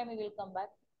school, what time you will come back?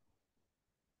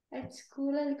 At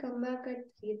school, I'll come back at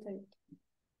 3:30.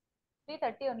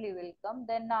 3:30 only you will come.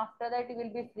 Then after that you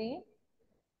will be free.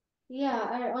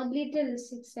 Yeah, only till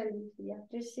 6 I'll be free.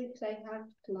 After 6, I have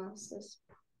classes.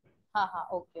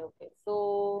 Okay, okay.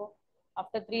 So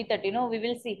after 3:30, no, we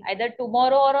will see. Either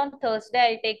tomorrow or on Thursday,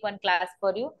 I'll take one class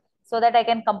for you so that I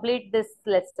can complete this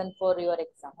lesson for your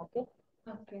exam. Okay.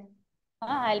 Okay.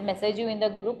 I'll message you in the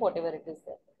group, whatever it is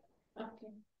there.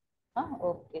 Okay.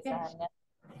 Okay, Yes. Sahanya.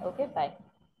 Okay, bye.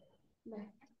 Bye.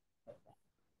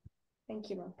 Thank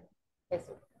you, ma'am. Yes.